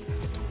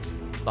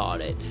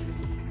 Bought it.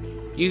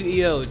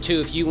 Yo, two,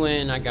 if you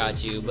win, I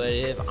got you. But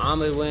if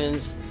Ahmed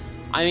wins,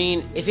 I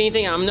mean, if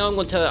anything, I'm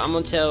gonna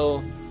tell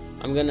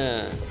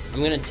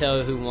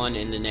who won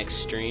in the next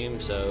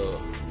stream.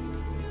 So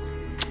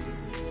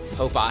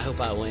hope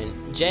I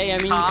win. Jay, I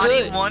mean,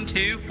 you could. 1,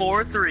 2,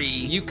 4, 3.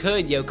 You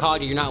could, yo,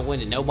 Cody, you're not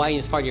winning. Nobody in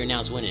this party right now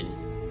is winning.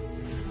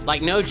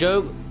 Like, no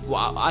joke.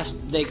 Well,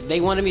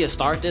 they wanted me to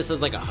start this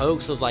as like a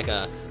hoax. It was like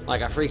a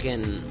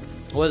freaking,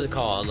 what is it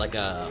called? Like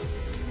a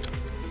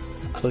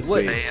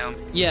Damn.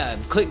 yeah,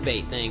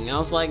 clickbait thing. I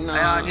was like,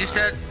 nah. You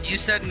said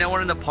no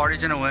one in the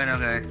party's gonna win.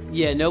 Okay.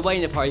 Yeah, nobody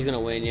in the party's gonna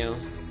win, yo.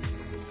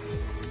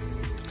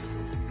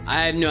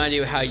 I have no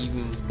idea how you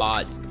can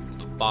buy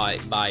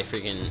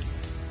freaking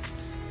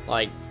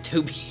like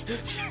 2B.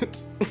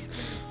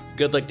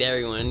 Good luck to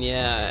everyone.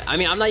 Yeah, I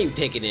mean, I'm not even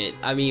picking it.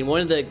 I mean,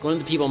 one of the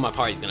people in my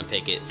party is gonna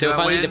pick it. So Do if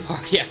I I lead win? the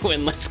party, I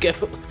win. Let's go.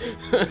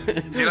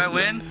 Do I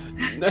win?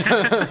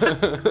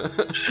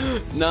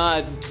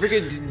 Nah,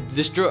 freaking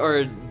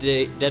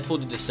Deadpool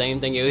did the same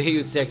thing. He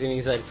was texting me.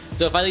 He said,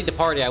 "So if I lead the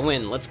party, I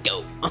win. Let's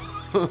go."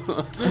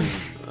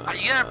 Are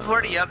you gonna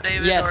party up,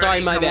 David? Yeah, or sorry,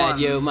 is my it bad, one?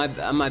 yo. My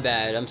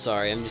bad. I'm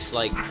sorry. I'm just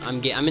like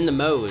I'm in the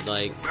mode,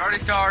 like. We already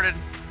started.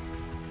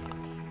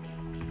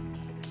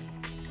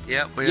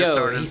 Yep, we just Yo,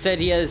 started. he said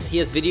he has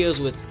videos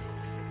with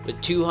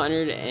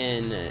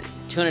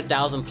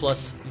 200,000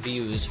 plus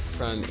views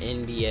from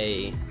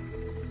NBA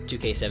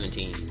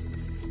 2K17.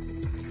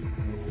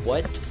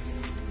 What? What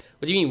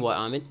do you mean, what,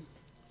 Ahmed?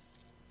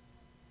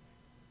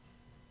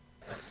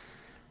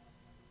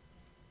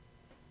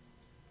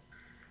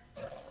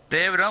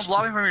 David, don't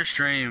block me from your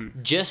stream.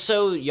 Just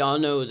so y'all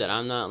know that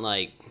I'm not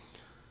like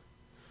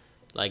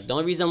the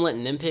only reason I'm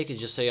letting them pick is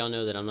just so y'all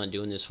know that I'm not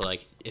doing this for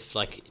like if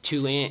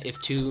two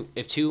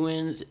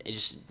wins,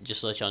 just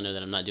to let y'all know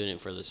that I'm not doing it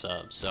for the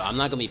subs. So I'm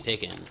not gonna be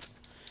picking.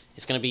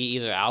 It's gonna be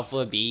either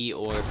Alpha B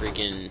or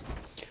freaking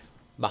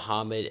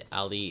Muhammad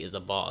Ali is a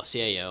boss.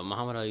 Yeah, yo,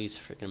 Muhammad Ali's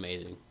freaking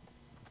amazing.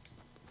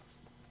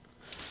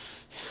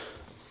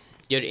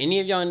 Yo, did any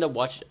of y'all end up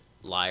watching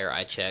Liar?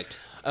 I checked.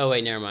 Oh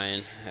wait, never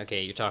mind.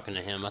 Okay, you're talking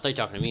to him. I thought you were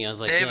talking to me. I was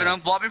like, David, yeah.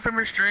 don't block me from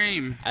your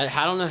stream. I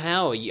don't know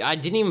how. I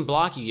didn't even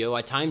block you, yo.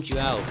 I timed you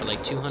out for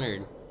like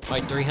 200,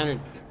 like 300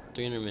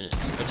 minutes.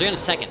 Or 300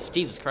 seconds.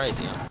 Jesus Christ,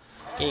 yo.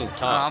 Can't even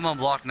talk. I'm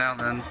unblocked now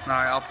then.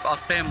 Alright, I'll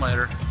spam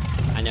later.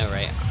 I know,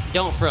 right?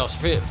 Don't, for real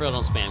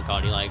don't spam,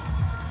 Cody. Like,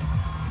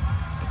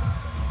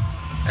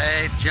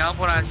 Hey, jump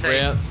when I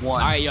say rip.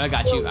 one. Alright, yo, I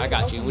got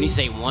you. When you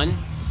say one,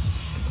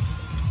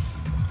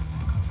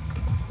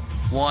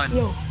 One.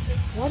 Yo,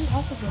 why did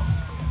Alpha go?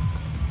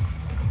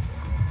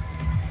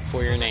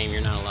 for your name,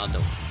 you're not allowed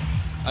to.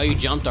 Oh, you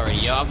jumped already,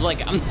 yo. I'm like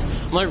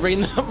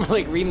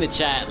reading the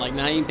chat, like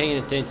not even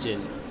paying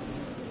attention.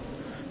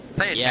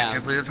 Pay Yeah.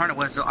 attention, please. I'm trying to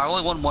win. So I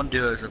only won one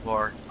duo so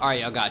far.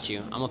 Alright, I got you.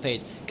 I'm gonna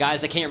pay.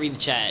 Guys, I can't read the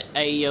chat.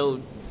 Hey, yo,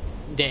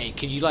 Day,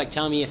 could you like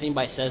tell me if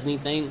anybody says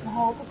anything?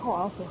 Oh, I'll call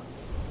Alpha.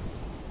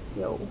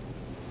 Yo.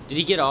 Did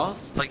he get off?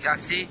 Like I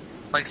see,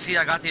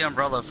 I got the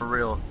umbrella for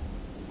real.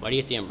 Why do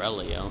you get the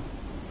umbrella, yo?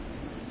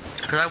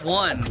 Cause I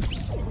won.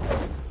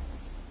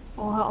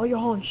 Oh, your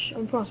hunch.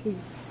 I'm cross speed.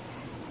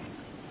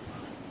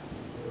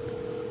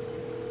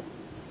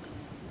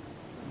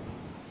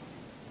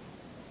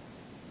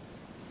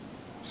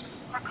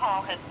 Your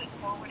call has been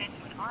forwarded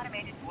to an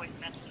automated voice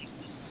messaging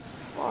system.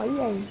 Oh,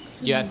 yeah.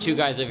 You have two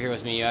guys over here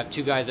with me. You have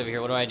two guys over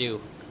here. What do I do?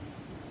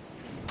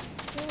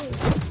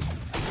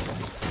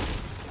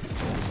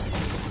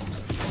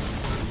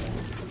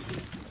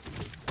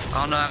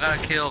 Oh no, I got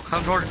a kill.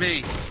 Come towards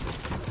me.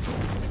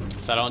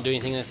 So I don't do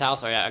anything in this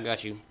house? Alright, I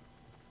got you.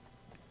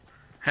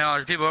 Hang on,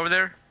 there's people over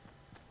there?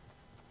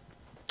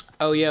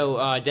 Oh, yo,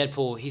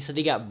 Deadpool, he said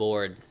he got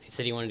bored. He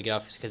said he wanted to get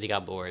off because he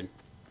got bored.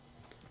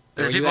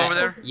 There's Where you people at? over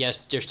there? Yes,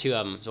 there's two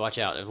of them, so watch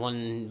out. There's one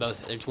in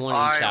each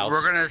Alright, house.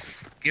 we're gonna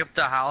skip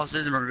the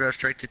houses and we're gonna go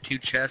straight to two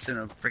chests and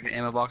a freaking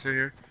ammo box over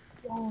here.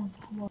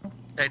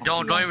 Hey,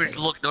 don't even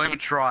look, don't even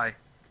try.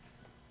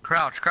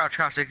 Crouch,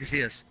 so they can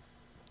see us.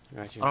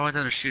 Got you. I don't want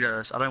them to shoot at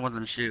us. I don't want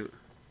them to shoot.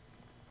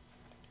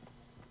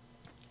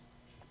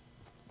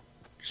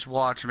 Just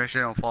watch and make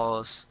sure they don't follow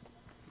us.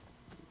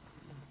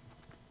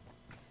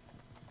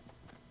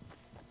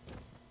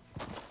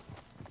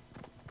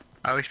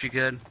 Alright, we should be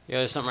good. Yo,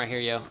 there's something right here,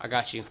 yo. I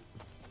got you.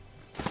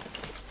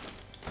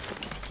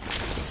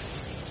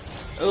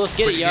 Oh, let's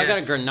get What'd it, you yo. I get? got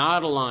a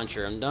granada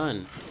launcher. I'm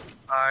done.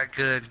 Alright,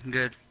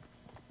 good.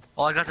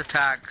 Oh, I got the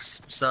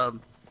tax sub.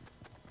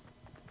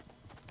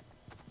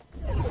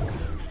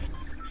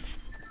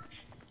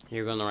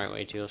 You're going the right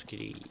way, too. Let's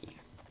get it.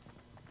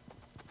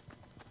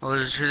 Oh,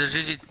 do you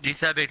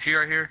see that big tree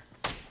right here?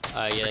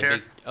 Yeah, Right here?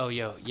 big. Oh,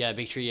 yo. Yeah,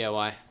 big tree, yeah,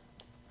 why?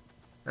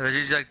 There's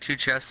usually like two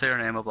chests there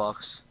and an ammo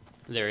box.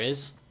 There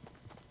is?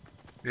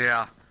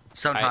 Yeah,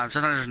 sometimes.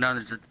 Sometimes there's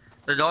none.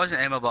 There's always an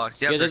ammo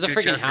box. Yep, Yeah, there's a two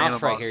freaking chests and ammo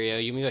house right box. here, yo.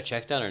 You want me to go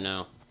check that or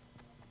no?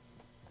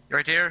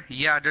 Right there?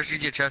 Yeah, there's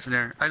usually a chest in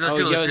there. I know Oh,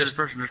 people, yo, this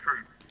person.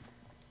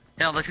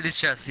 Yeah, let's see these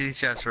chests. See these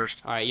chests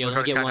first. All right, yo, We'll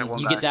let me try get to attack one.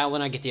 You back. get that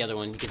one, I get the other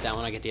one. You get that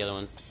one, I get the other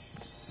one.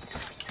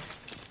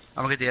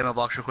 I'm gonna get the ammo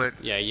box real quick.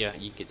 Yeah, yeah,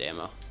 you get the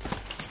ammo.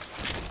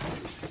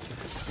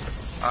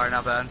 All right,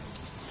 not bad.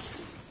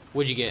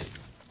 What'd you get?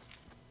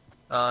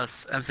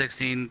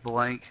 M16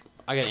 blank.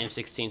 I got an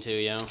M16 too,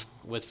 yo,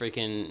 with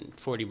freaking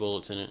 40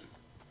 bullets in it.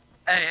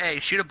 Hey,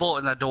 shoot a bullet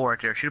in that door right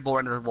there. Shoot a bullet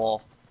into the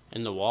wall.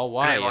 In the wall?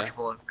 Why, Grenade yo? launcher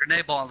bullet.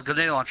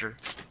 Grenade launcher.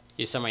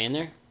 Is somebody in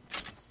there?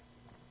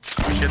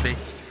 Should be.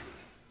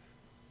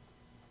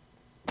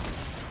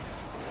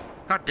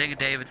 God dang it,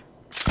 David.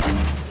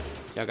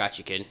 Yo, got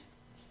you, kid.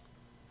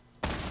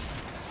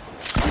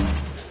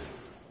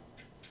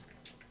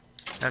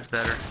 That's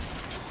better.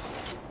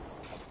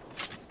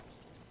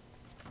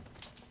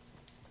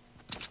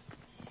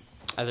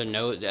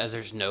 As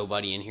there's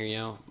nobody in here,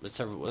 yo. But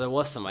there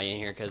was somebody in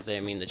here because I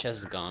mean the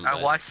chest is gone.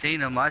 Well, I seen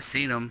him. I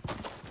seen him.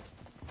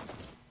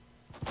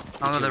 I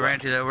don't know if they ran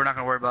to though. We're not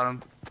gonna worry about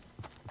him.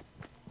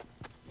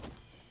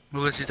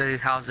 We'll go see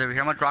these houses over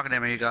here. How much rocket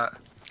ammo you got?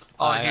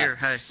 Oh, I here.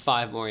 got Hey.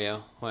 5 more,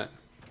 yo. What?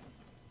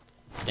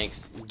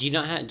 Thanks. Do you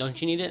not have? Don't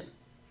you need it?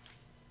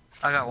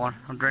 I got one.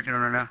 I'm drinking it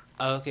right now.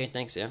 Oh, okay.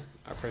 Thanks, yo.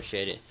 I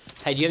appreciate it.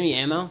 Hey, do you have any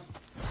ammo?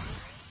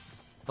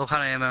 What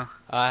kind of ammo?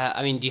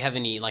 I mean, do you have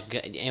any like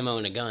ammo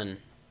and a gun?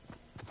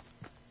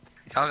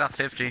 I got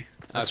 50.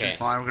 That's Okay.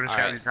 fine. We're gonna All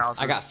scout right. these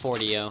houses. I got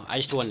 40, yo. I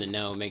just wanted to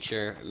know, make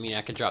sure. I mean,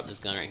 I could drop this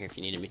gun right here if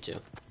you needed me to.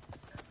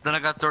 Then I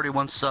got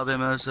 31 sub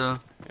ammo. So.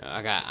 Yeah,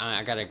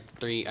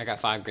 I got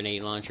 5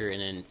 grenade launcher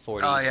and then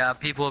 40. Oh yeah,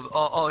 people.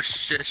 Oh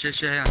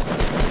shit. Yeah.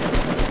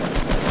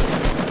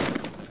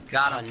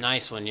 Got Oh, him.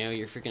 nice one, yo.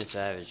 You're freaking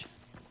savage.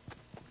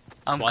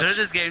 I'm Watch. good at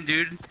this game,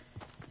 dude.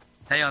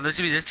 Hang on, there's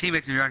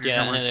teammates around here Yeah, I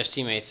know somewhere. there's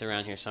teammates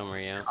around here somewhere,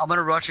 yo. I'm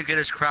gonna rush and get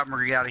his crap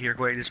murder out of here.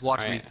 Wait, just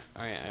watch Alright, me.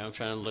 alright. I'm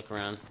trying to look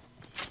around.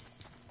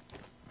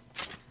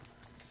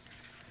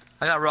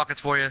 I got rockets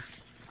for you.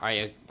 Alright,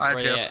 yo. Alright,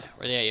 Where they Jeff. at?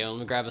 Where they at, yo? Let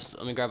me grab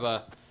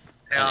a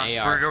Yeah, an we're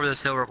AR. gonna go over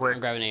this hill real I'm quick.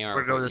 grabbing an AR.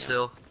 We're gonna go over real this quick,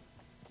 hill.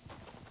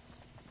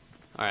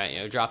 yo. Alright,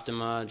 yo. Drop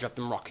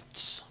them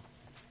rockets.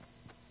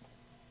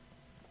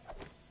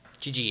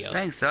 GG, yo.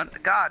 Dang, son.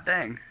 God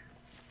dang.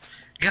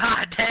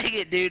 God dang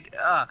it, dude.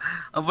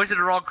 I'm pushing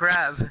the wrong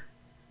crab.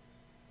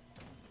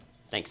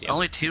 Thanks, yo.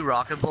 Only 2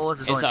 rocket bullets.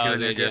 There's It's only 2 all in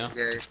there. good, Just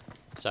gay.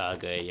 It's all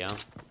good, yo.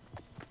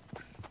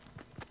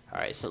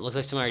 Alright, so it looks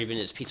like somebody already been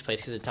to this pizza place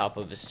because the top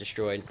of it's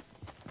destroyed.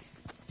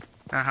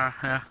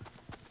 Yeah.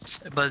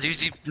 But it's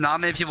usually not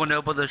many people know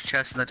about those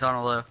chests in the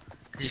tunnel though,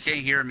 because you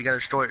can't hear them. You gotta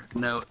destroy it to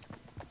know it.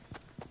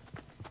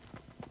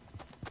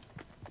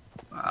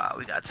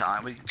 We got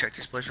time. We can check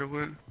this place real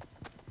quick.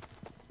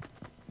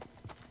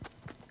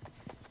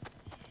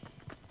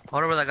 I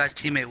wonder where that guy's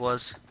teammate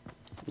was.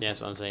 Yeah, that's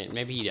what I'm saying.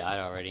 Maybe he died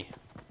already.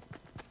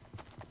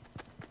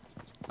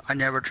 I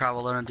never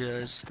travel alone and do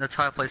this. That's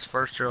how I placed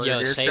first earlier.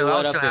 Yo, dude. say So I what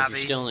was up so if you're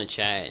happy. still in the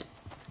chat.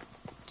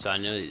 So I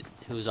know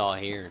who's all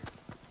here.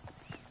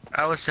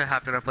 I was so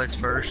happy that I placed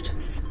first.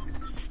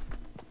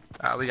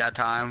 We got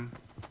time.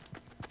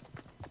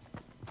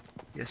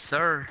 Yes,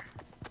 sir.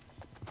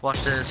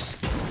 Watch this.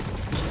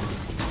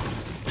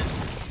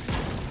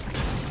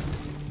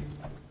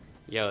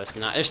 Yo, it's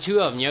not. There's 2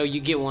 of them, yo. You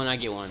get one, I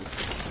get one.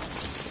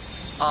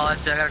 Oh,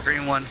 that's it. I got a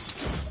green one.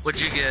 What'd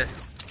you get?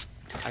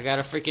 I got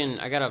an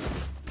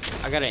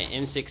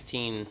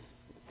M16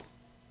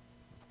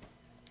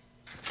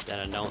 that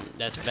I don't.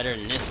 That's better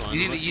than this one.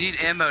 You need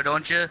ammo,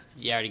 don't you?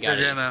 Yeah, I already got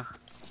There's it. ammo.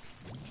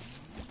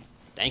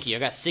 Thank you. I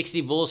got 60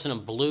 bullets in a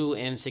blue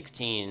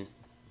M16.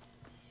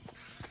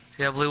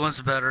 Yeah, blue one's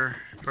better.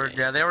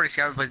 Yeah, they already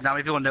scouted the place. Not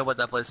many people know what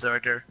that place is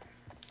right there.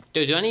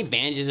 Dude, do I need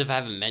bandages if I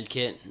have a med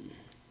kit?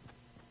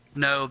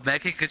 No,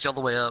 medkit gets you all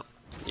the way up.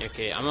 Yeah,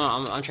 okay,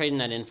 I'm trading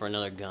that in for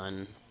another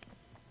gun.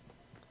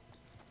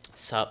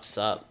 Sup.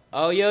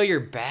 Oh, yo, you're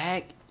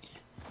back.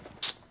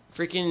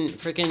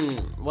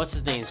 Freaking, what's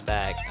his name's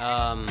back?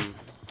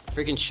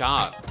 Freaking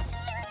Shock.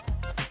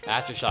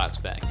 Aftershock's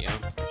back, yo.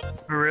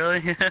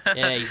 Really?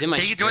 Yeah, he's in my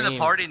He can join the stream.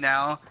 party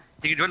now.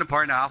 He can join the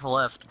party now off the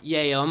left.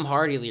 Yeah, yo, I'm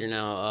Hardy leader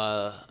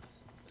now.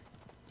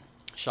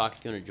 Shock,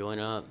 if you wanna join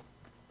up.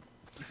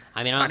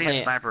 I mean, I need a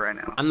sniper right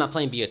now. I'm not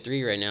playing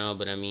BO3 right now,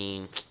 but I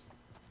mean.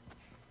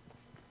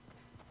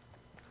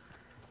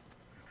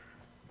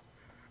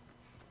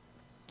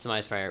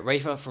 Somebody's probably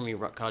right up for me,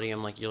 Cody.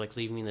 I'm like, you're like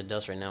leaving me in the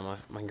dust right now.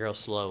 My girl's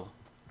slow.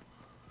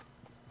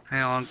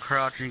 Hang on,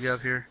 crouch and you get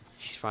up here.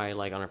 She's probably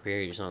like on her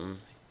period or something.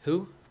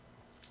 Who?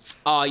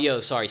 Oh,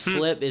 yo, sorry.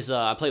 Slip is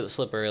I played with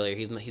Slip earlier.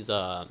 His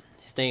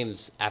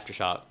name's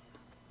Aftershock.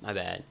 My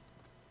bad,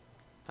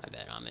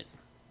 Ahmed.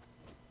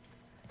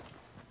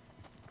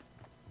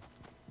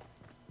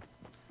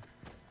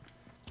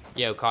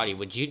 Yo, Cody,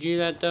 would you do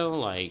that though?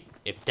 Like,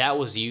 if that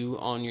was you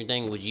on your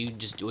thing, would you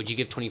give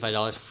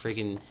 $25 for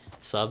freaking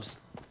subs?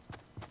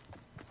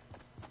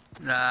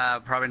 Nah,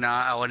 probably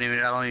not. I don't even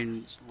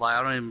lie.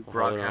 I don't even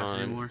broadcast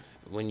on. anymore.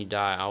 When you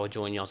die, I will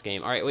join y'all's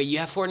game. All right, wait, you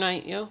have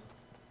Fortnite, yo?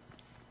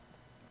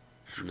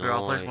 Sure,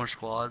 I'll play Nice. more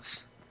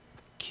squads.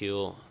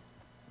 Cool.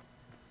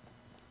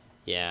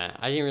 Yeah,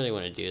 I didn't really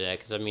want to do that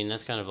because I mean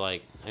that's kind of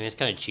like it's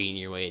kind of cheating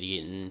your way to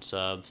getting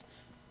subs.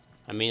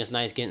 I mean it's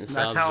nice getting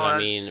That's subs, how but I, I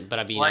mean I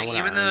like, want to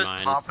even earn those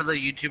mine. popular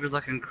YouTubers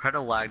like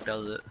Incredilag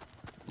does it.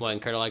 What,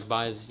 Incredible like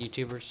buys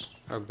YouTubers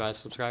or buys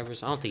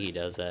subscribers? I don't think he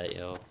does that,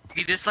 yo.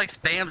 He just like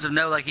spams them.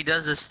 No, like he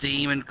does the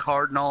Steam and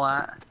card and all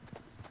that.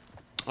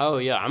 Oh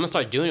yeah, I'm gonna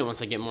start doing it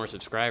once I get more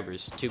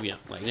subscribers. To be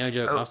like no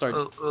joke, Oh,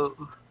 oh,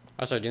 oh.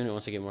 I'll start doing it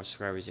once I get more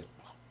subscribers. Yo.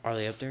 Are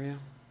they up there, yo?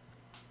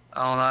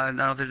 Oh, I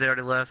don't think they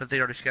already left. I think they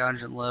already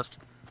scavenged and left.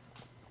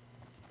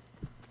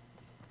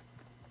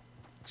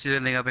 See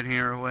anything up in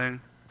here,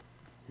 Wing?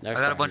 I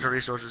got a bunch of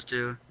resources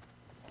too.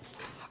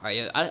 Alright,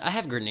 yeah, I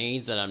have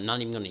grenades that I'm not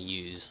even gonna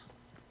use.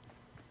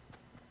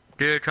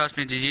 Dude, trust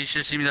me, dude, you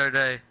should see me the other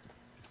day.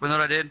 You know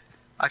what I did?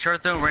 I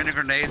started throwing random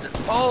grenades.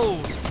 Oh!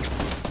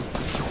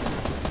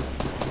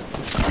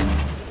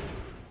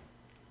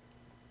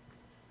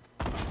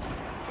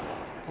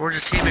 Where's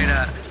your teammate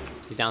at?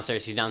 He's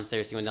downstairs, he went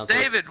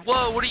downstairs. David,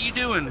 whoa, what are you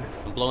doing?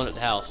 I'm blowing up the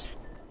house.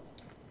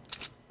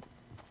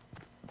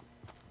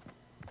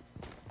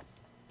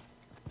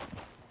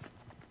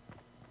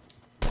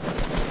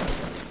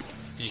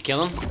 Did you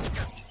kill him?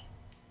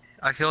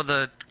 I killed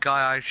the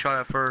guy I shot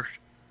at first.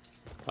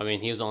 I mean,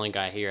 he was the only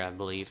guy here, I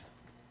believe.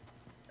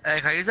 Hey,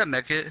 can I use that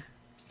mech kit?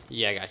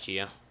 Yeah, I got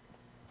you,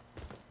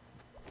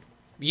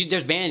 yo.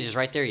 There's bandages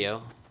right there,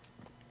 yo.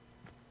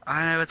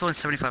 I know, it's only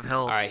 75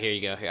 health. Alright, here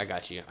you go. Here, I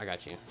got you. Sorry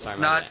about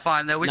No, that. it's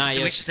fine. No, we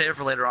should save it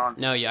for later on.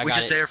 No, yeah, we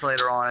should save it for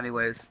later on,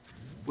 anyways.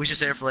 We should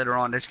save it for later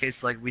on. In this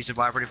case, like, we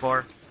survive pretty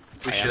far.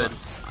 We should.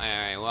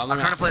 Alright, well, I'm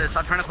trying to play this.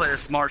 I'm trying to play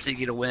this smart so you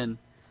get a win.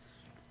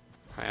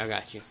 Alright, I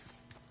got you.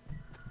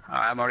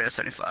 Alright, I'm already at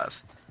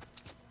 75.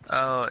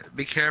 Oh,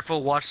 be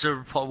careful. Watch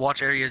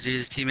areas.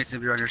 His teammates will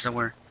be around here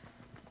somewhere.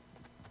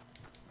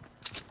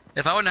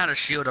 If I wouldn't have had a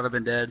shield, I'd have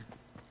been dead.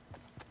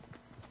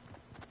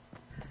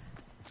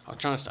 I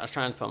was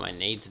trying to put my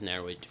nades in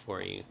there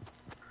for you. It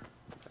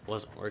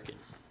wasn't working.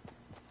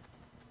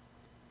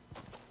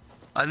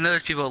 I know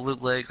there's people at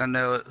Loot Lake. I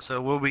know it. So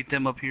we'll meet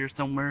them up here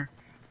somewhere.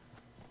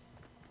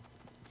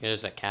 Yeah,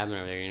 there's that cabin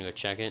over there. You gonna go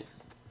check it?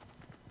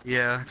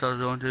 Yeah, that's what I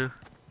was going to.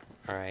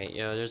 Alright,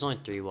 yo, there's only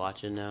 3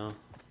 watching now.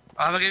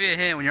 I'm gonna give you a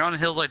hint. When you're on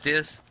hills like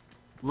this,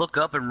 look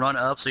up and run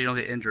up so you don't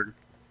get injured.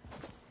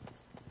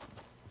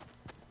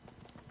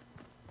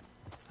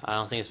 I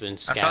don't think it's been I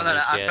scavenged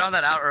yet. I found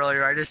that out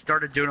earlier. I just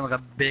started doing like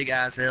a big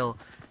ass hill,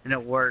 and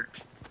it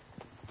worked.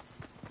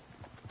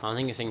 I don't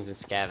think this thing's been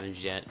scavenged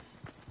yet.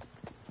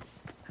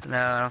 No,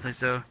 I don't think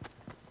so.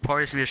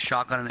 Probably just gonna be a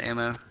shotgun and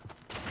ammo.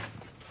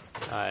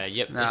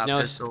 Yep. Nah,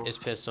 no, pistol. it's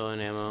pistol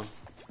and ammo.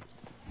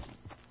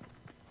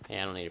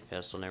 Yeah, I don't need a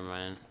pistol. Never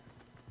mind.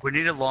 We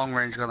need a long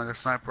range gun like a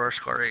sniper or a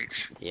Scar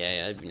H.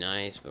 Yeah, that'd be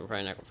nice, but we're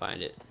probably not gonna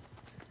find it.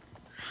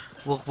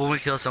 Well, when we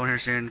kill someone here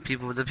soon,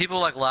 the people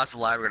like Last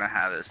Alive are gonna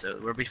have it, so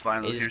we'll be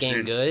fine with Is it this here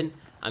game soon. good?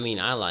 I mean,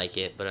 I like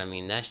it, but I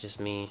mean, that's just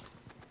me.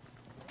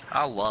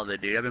 I love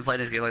it, dude. I've been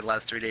playing this game like the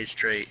last 3 days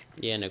straight.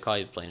 Yeah, no,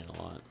 Coddy's playing it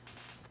a lot.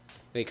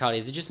 Wait, Coddy,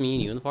 is it just me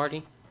and you in the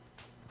party?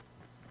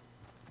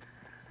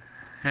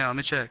 Yeah, let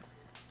me check.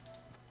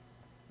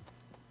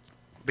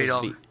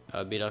 B-Dog.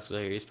 B-Dog's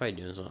here. He's probably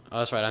doing something. Oh,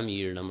 that's right. I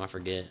muted him. I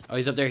forget. Oh,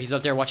 he's up there. He's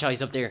up there. Watch out.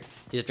 He's up there.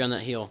 He's up there on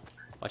that hill.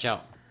 Watch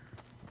out.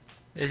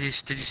 Did you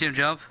see him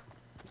jump?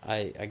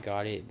 I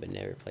got it, but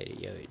never played it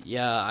yet.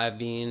 Yeah, I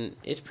mean,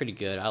 it's pretty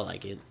good. I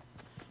like it.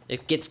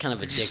 It gets kind of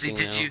addicting.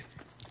 Did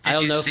I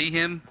don't you know see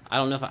him? I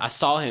don't know if I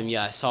saw him.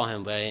 Yeah, I saw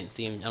him, but I didn't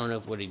see him. I don't know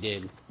what he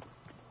did.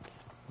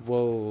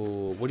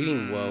 Whoa. What do you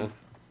mean, whoa?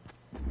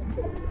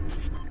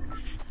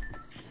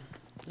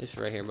 It's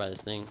right here by this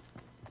thing.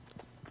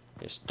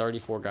 There's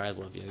 34 guys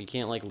left, yo. You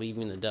can't, like, leave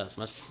me in the dust.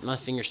 My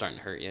finger's starting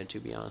to hurt, yo, to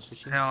be honest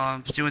with you. Yeah,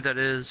 I'm seeing what that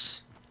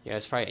is. Yeah,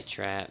 it's probably a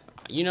trap.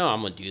 You know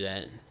I'm gonna do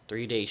that.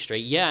 3 days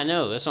straight. Yeah, I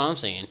know. That's what I'm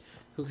saying.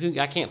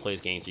 I can't play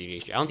this game 3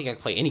 days straight. I don't think I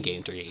can play any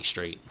game 3 days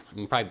straight. I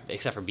mean, probably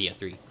except for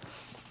BF3.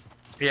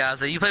 Yeah,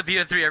 so you play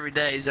BO3 every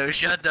day, so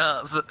shut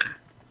up. I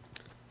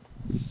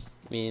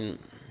mean,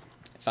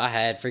 if I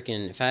had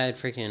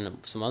freaking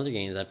some other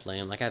games I'd play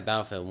them. Like I have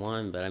Battlefield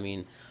 1, but I mean,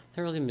 I've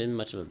never really been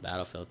much of a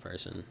Battlefield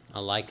person. I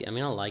like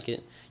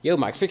it. Yo,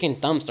 my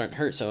freaking thumb's starting to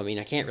hurt, so I mean,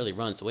 I can't really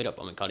run. So wait up,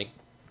 I'm cutting.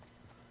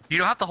 You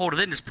don't have to hold it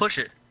in, just push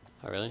it.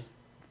 Oh really?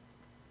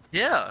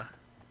 Yeah.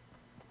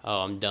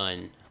 Oh, I'm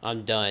done.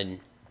 I'm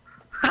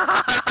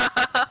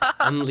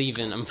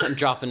leaving. I'm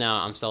dropping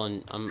out. I'm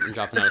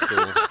dropping out of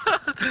school.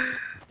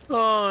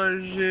 Oh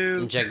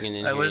shoot. I'm checking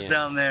in. I was here.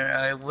 down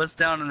there. What's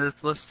down in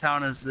this? What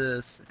town is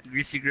this?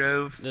 Greasy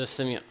Grove. Just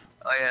send me.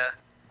 Oh yeah.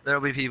 There'll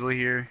be people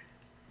here.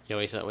 Yo,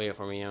 wait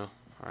for me, yo. All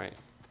right.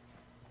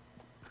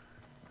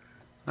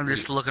 I'm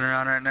just looking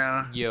around right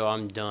now. Yo,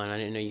 I'm done. I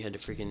didn't know you had to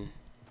freaking.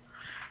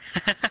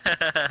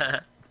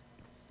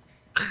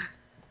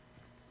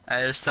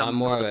 I'm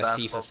more of a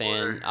FIFA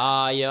fan.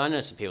 Yo, I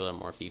know some people that are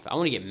more FIFA. I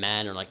want to get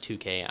Madden or like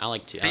 2K. I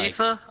like to.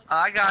 FIFA?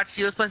 I got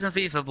you. Let's play some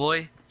FIFA,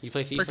 boy. You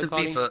play FIFA? Play some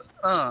Cody?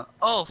 FIFA.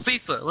 Oh,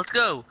 FIFA. Let's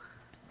go.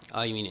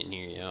 Oh, you mean in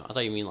here, yo? I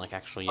thought you mean like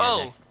actually.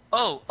 Oh,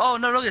 no,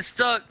 don't get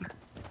stuck.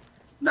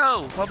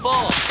 No, my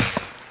ball.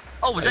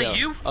 Oh, was Oh, that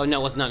yo. you? Oh no,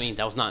 it was not me.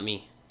 That was not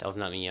me. That was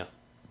not me, yo.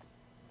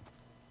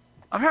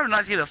 I'm having a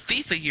nice game of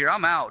FIFA here.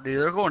 I'm out, dude.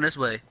 They're going this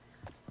way.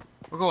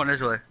 We're going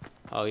this way.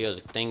 Oh, yo,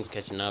 the thing's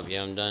catching up.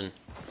 Yo, I'm done.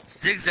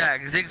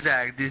 Zigzag,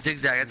 zigzag, dude,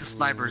 zigzag. That's a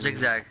sniper,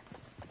 zigzag.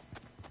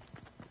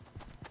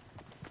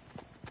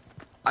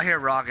 I hear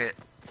rocket.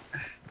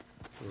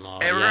 Oh,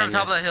 Hey, we're yeah, on the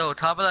top of that hill.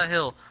 Top of that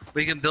hill.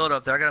 We can build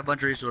up there. I got a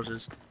bunch of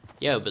resources.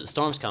 Yo, but the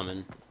storm's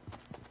coming.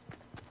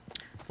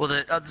 Well,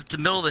 the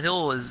middle of the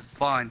hill is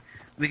fine.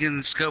 We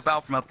can scope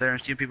out from up there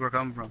and see where people are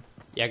coming from.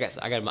 Yeah,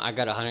 I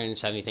got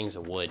 170 things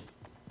of wood.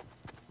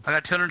 I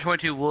got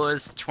 222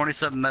 woods,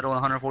 27 metal, and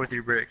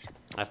 143 brick.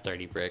 I have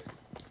 30 brick.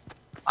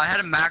 I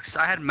had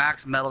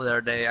max metal the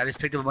other day. I just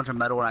picked up a bunch of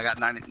metal and I got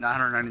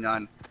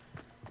 999.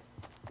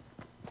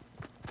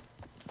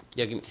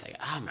 Yo, give me a second.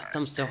 Ah, my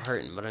thumb's still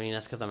hurting, but I mean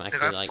that's because I'm Is actually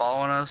that guy like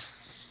following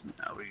us?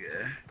 No, we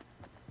good.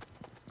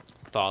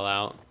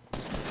 Fallout.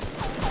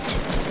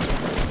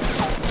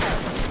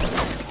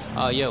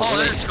 Oh, yo, Oh,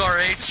 where there's Scar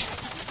H.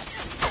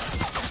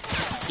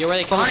 yo, where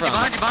they coming from?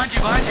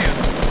 Behind you.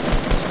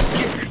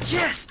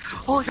 Yes!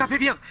 Holy crap,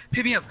 pick me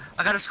up.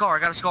 I got a scar.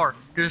 There's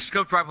a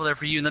scoped rifle there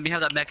for you, and let me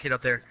have that mech kit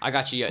up there. I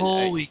got you. Yo.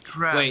 Holy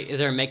crap. Wait, is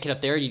there a med kit up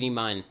there? Or do you need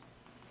mine?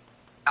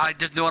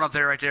 There's no one up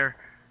there right there.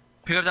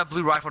 Pick up that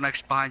blue rifle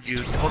next behind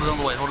you. Hold it on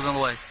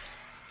the way.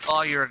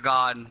 Oh, you're a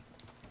god.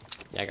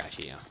 Yeah, I got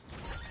you. Yeah.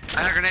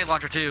 I had a grenade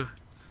launcher too.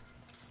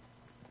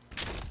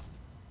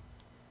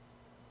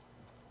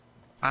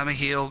 I'm a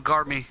heal.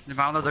 Guard me. I don't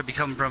know where they'd be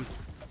coming from.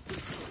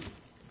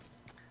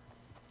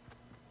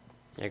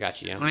 Yeah, I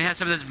got you. Yeah. Let me have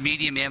some of this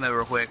medium ammo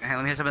real quick.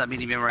 Let me have some of that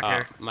medium ammo right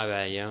there. My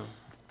bad, yo.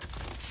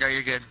 Yeah,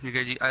 you're good.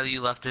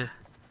 You left it.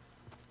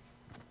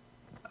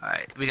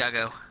 Alright, we gotta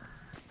go.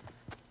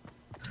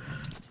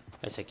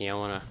 Wait a second, I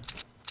want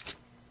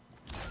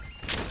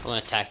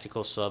a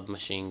tactical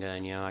submachine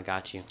gun, yo. I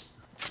got you.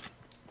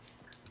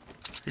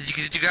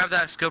 Did you grab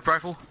that scope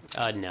rifle?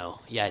 No.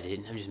 Yeah, I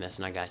did. I'm just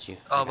messing. I got you.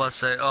 I'm about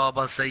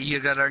to say, you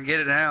gotta get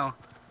it now.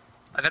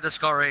 I got the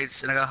Scar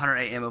 8s and I got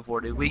 108 ammo for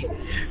it, dude.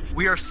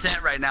 We are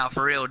set right now,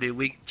 for real, dude.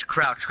 We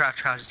crouch.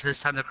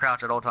 It's time to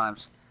crouch at all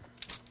times.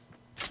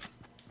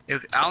 I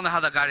don't know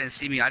how that guy didn't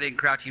see me. I didn't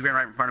crouch. He ran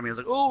right in front of me. I was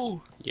like,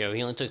 oh. Yo,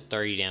 he only took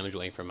 30 damage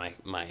away from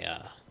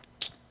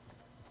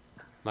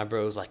my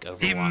bro's like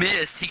over. He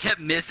missed. He kept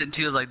missing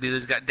too. I was like,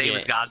 dude,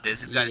 David's got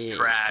this. This guy's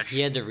trash.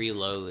 He had to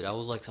reload. I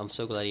was like, I'm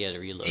so glad he had to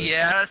reload.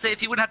 Yeah, I'd say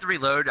if he wouldn't have to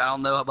reload, I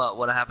don't know about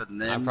what happened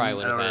then. I probably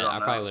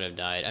would have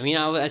died. I mean,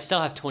 I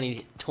still have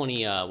 20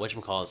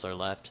 whatchamacallits are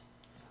left.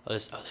 Oh,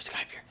 there's a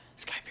guy up here.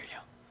 This guy up here, yo.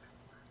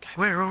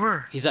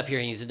 Where? He's up here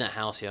and he's in that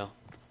house, yo.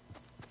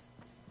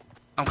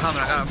 I'm coming.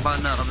 I'm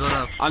building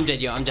up. I'm dead,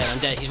 yo. I'm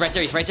dead. He's right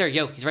there,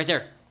 yo. He's right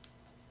there.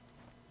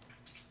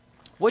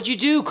 What'd you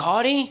do,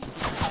 Caudy?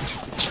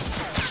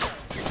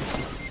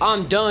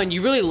 I'm done.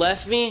 You really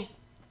left me?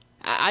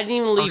 I didn't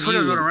even leave you.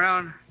 Going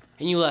around.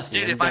 And you left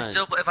me. Dude,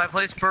 if I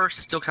place first,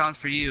 it still counts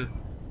for you.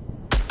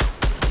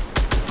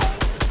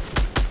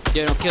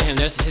 Dude, don't kill him.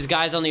 There's his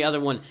guy's on the other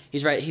one.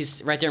 He's right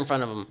there in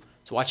front of him.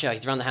 So watch out.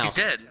 He's around the house.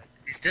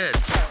 He's dead.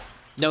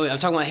 No, I'm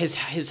talking about his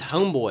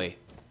homeboy.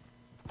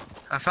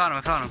 I found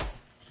him.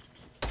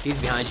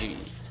 He's behind you.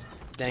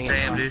 Dang it.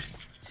 Damn, dude.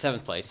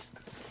 7th place.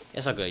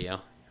 That's all good, yo.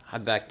 I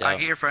backed I out.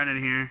 get your friend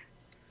in here.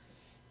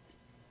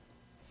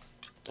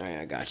 Alright,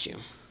 I got you.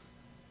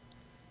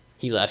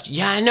 He left.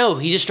 Yeah, I know.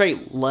 He just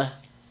straight left.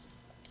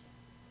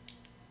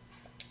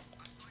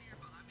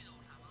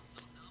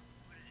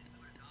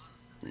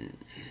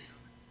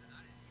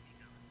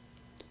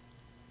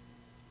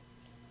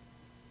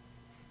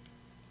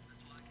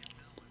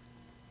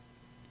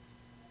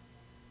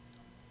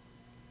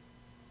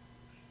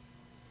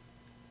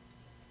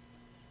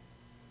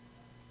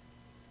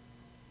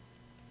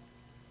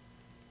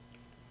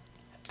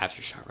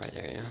 Aftershock right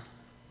there, yeah.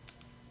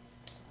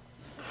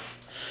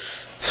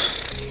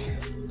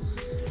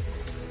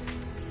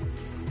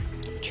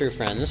 True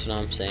friend, that's what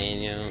I'm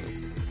saying, yo.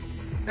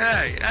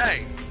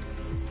 Hey!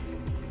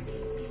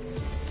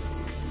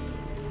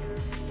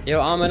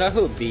 Yo, Ahmed, I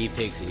hope B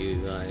picks you,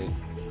 like.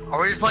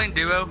 Are we just playing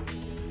duo?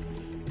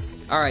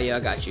 Alright, yeah, I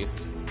got you.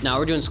 No,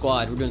 we're doing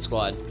squad.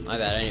 My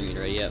bad, I didn't mean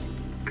to ready up.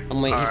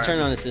 I'm waiting, he's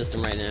turning on the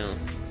system right now.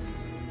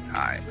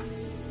 Alright.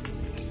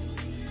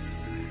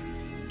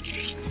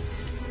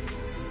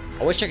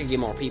 I wish I could get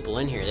more people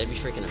in here, that'd be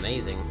freaking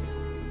amazing.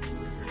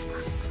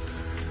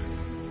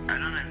 I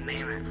don't know,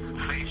 name it.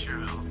 Facial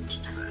to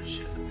do that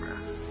shit, bro.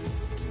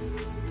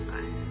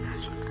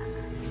 That's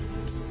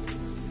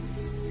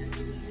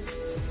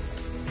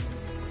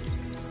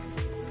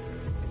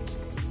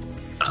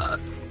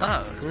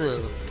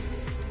Ugh.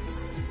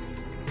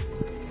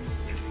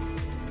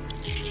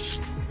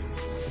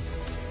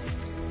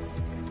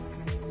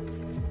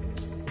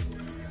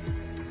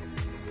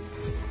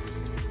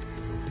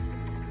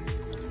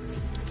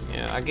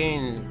 Yeah, I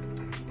gained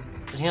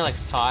like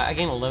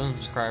 11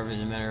 subscribers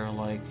in a matter of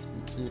like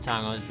in the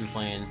time I've been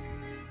playing.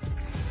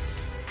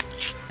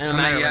 In a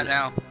matter of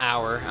an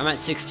hour. I'm at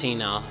 16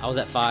 now. I was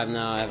at 5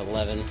 now, I have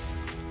 11.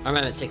 I'm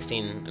at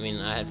 16. I mean,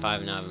 I had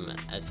 5 now, I'm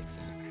at 16.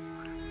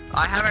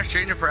 I haven't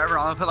streamed in forever.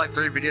 I only put like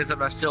 3 videos up.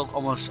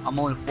 I'm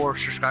only 4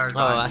 subscribers Oh,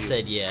 I behind you.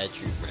 said yeah,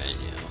 true friend.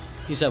 Yeah.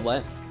 You said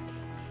what?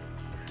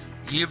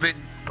 You've been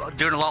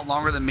doing a lot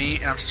longer than me,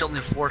 and I'm still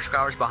only 4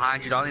 subscribers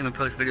behind you. I don't even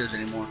post videos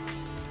anymore.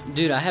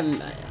 Dude, I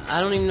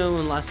don't even know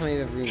when the last time I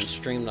ever even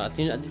streamed. I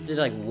think I did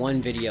like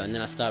 1 video and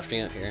then I stopped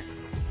streaming up here.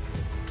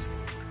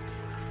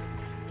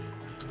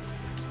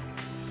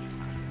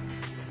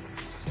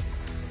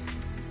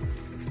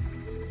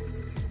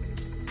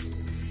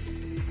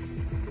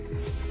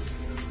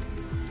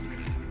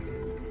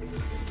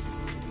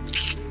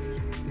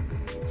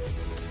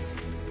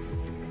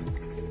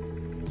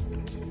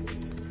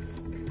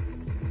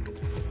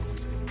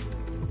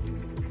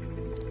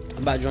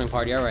 I'm about to join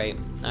party, alright.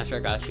 After I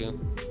got you.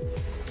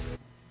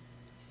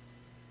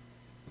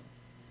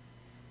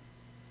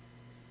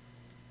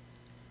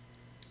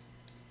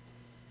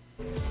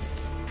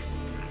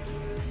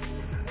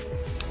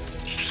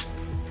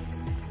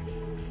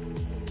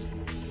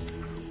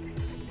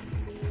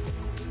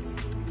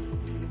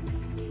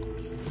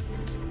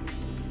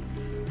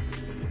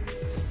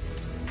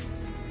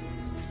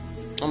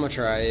 I'm gonna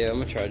try, yeah, I'm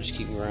gonna try to just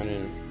keep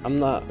running. I'm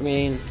gonna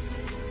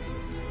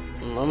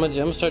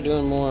start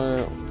doing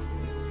more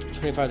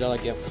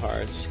 $25 gift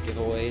cards,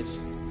 giveaways.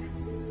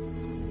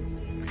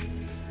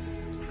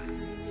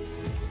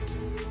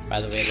 By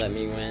the way, let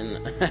me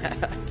win.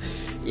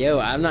 Yo,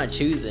 I'm not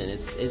choosing,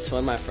 it's one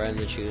of my friends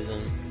are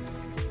choosing.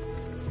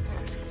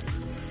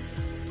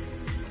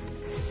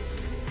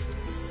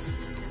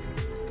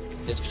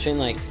 It's between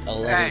like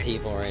 11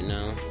 people right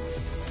now.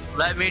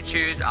 Let me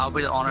choose. I'll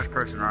be the honest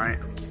person, right?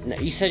 No,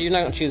 you said you're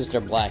not gonna choose if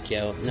they're black,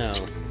 yo. No.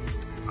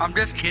 I'm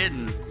just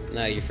kidding.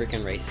 No, you're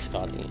freaking racist,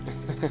 Cody.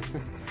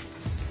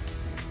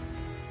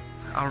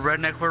 I'm a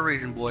redneck for a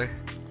reason, boy.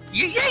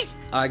 Yay! Yay!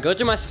 Alright, go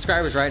to my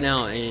subscribers right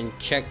now and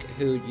check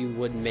who you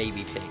would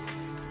maybe pick.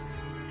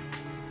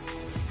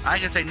 I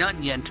ain't gonna say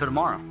nothing yet until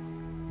tomorrow.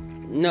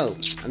 No,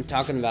 I'm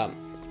talking about...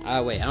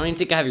 wait, I don't even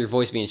think I have your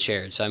voice being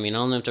shared, so I mean, I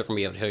don't know if they're gonna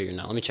be able to hear you or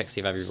not. Let me check,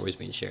 see if I have your voice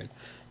being shared.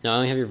 No, I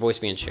don't have your voice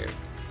being shared.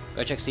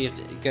 Go check, see if...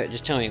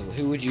 just tell me,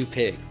 who would you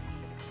pick?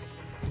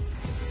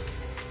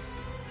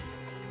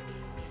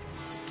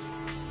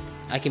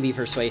 I can be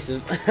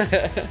persuasive.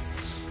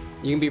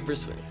 You can be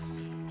persuasive.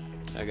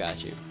 I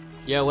got you.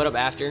 Yo, what up,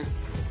 After?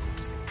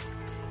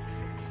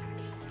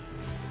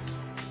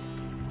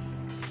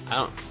 I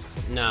don't...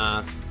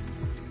 Nah.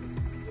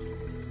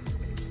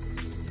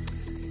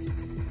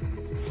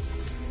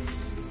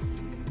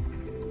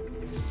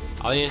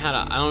 I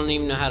don't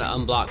even know how to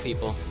unblock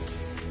people.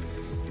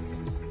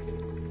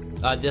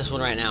 This one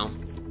right now.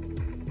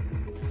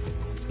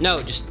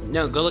 No,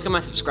 go look at my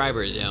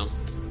subscribers, yo.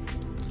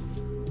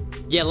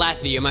 Yeah,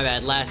 last video, my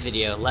bad. Last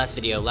video.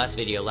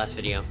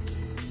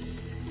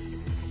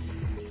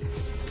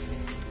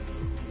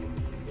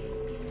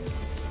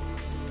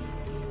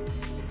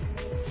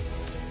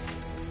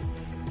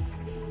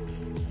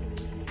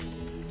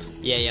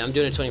 Yeah, I'm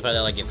doing a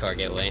 $25 gift card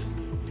giveaway.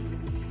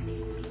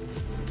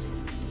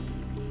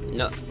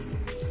 No.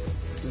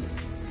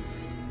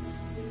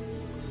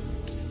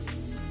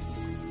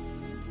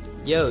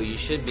 Yo, you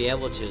should be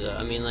able to, though.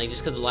 I mean, like,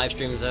 just because the live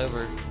stream is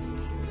over.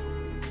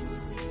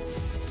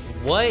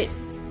 What?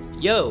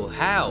 Yo,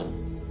 how?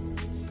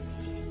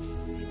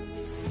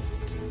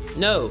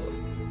 No.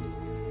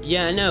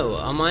 Yeah, I know.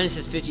 On mine it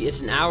says 50.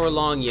 It's an hour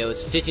long, yo.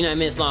 It's 59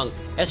 minutes long.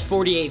 That's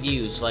 48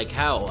 views. Like,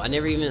 how? I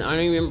don't even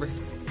remember.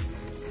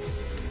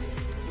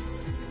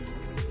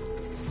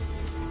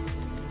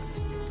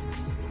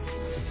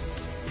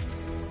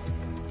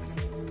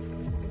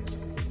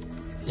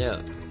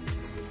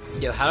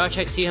 Yo, how do I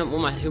check see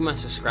who my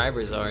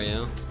subscribers are,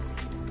 yo?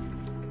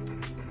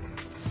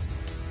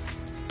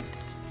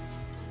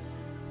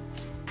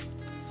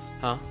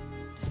 Huh?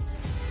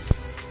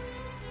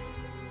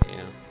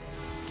 Yeah.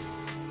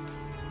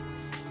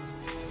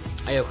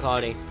 Hey, yo,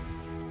 Cody.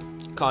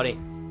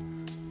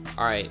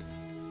 Alright.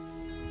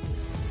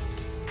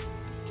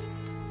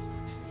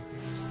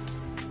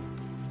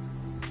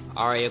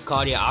 Alright, yo,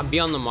 Cody. I'll be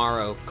on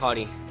tomorrow,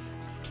 Cody.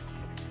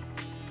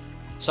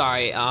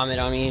 Sorry,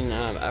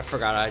 I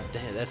forgot.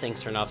 That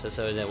thing's turned off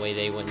so that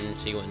way you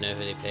wouldn't know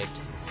who they picked.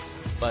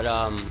 But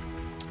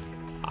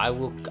I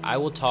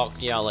will talk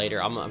to y'all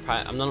later. I don't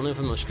know if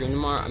I'm gonna stream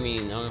tomorrow. I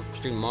don't know if I'm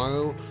stream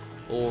tomorrow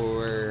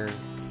or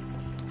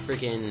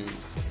freaking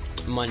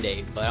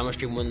Monday. But I'm gonna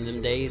stream one of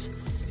them days.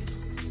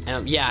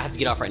 And yeah, I have to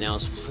get off right now.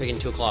 It's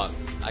freaking 2 o'clock.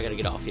 I gotta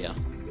get off. Yeah.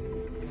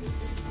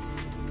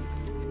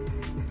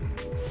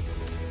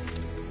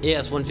 Yeah,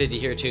 it's 1:50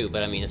 here too.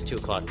 But I mean, it's 2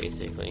 o'clock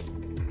basically.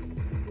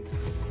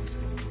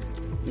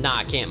 Nah,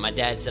 I can't. My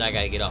dad said I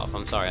gotta get off.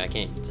 I'm sorry, I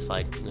can't. Just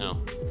like,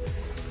 no.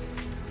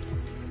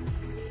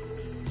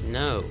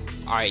 No.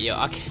 Alright, yo,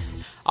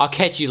 I'll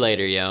catch you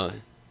later, yo.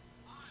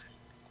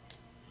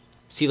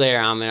 See you later,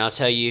 Alman. I'll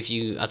tell you if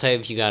you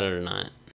got it or not.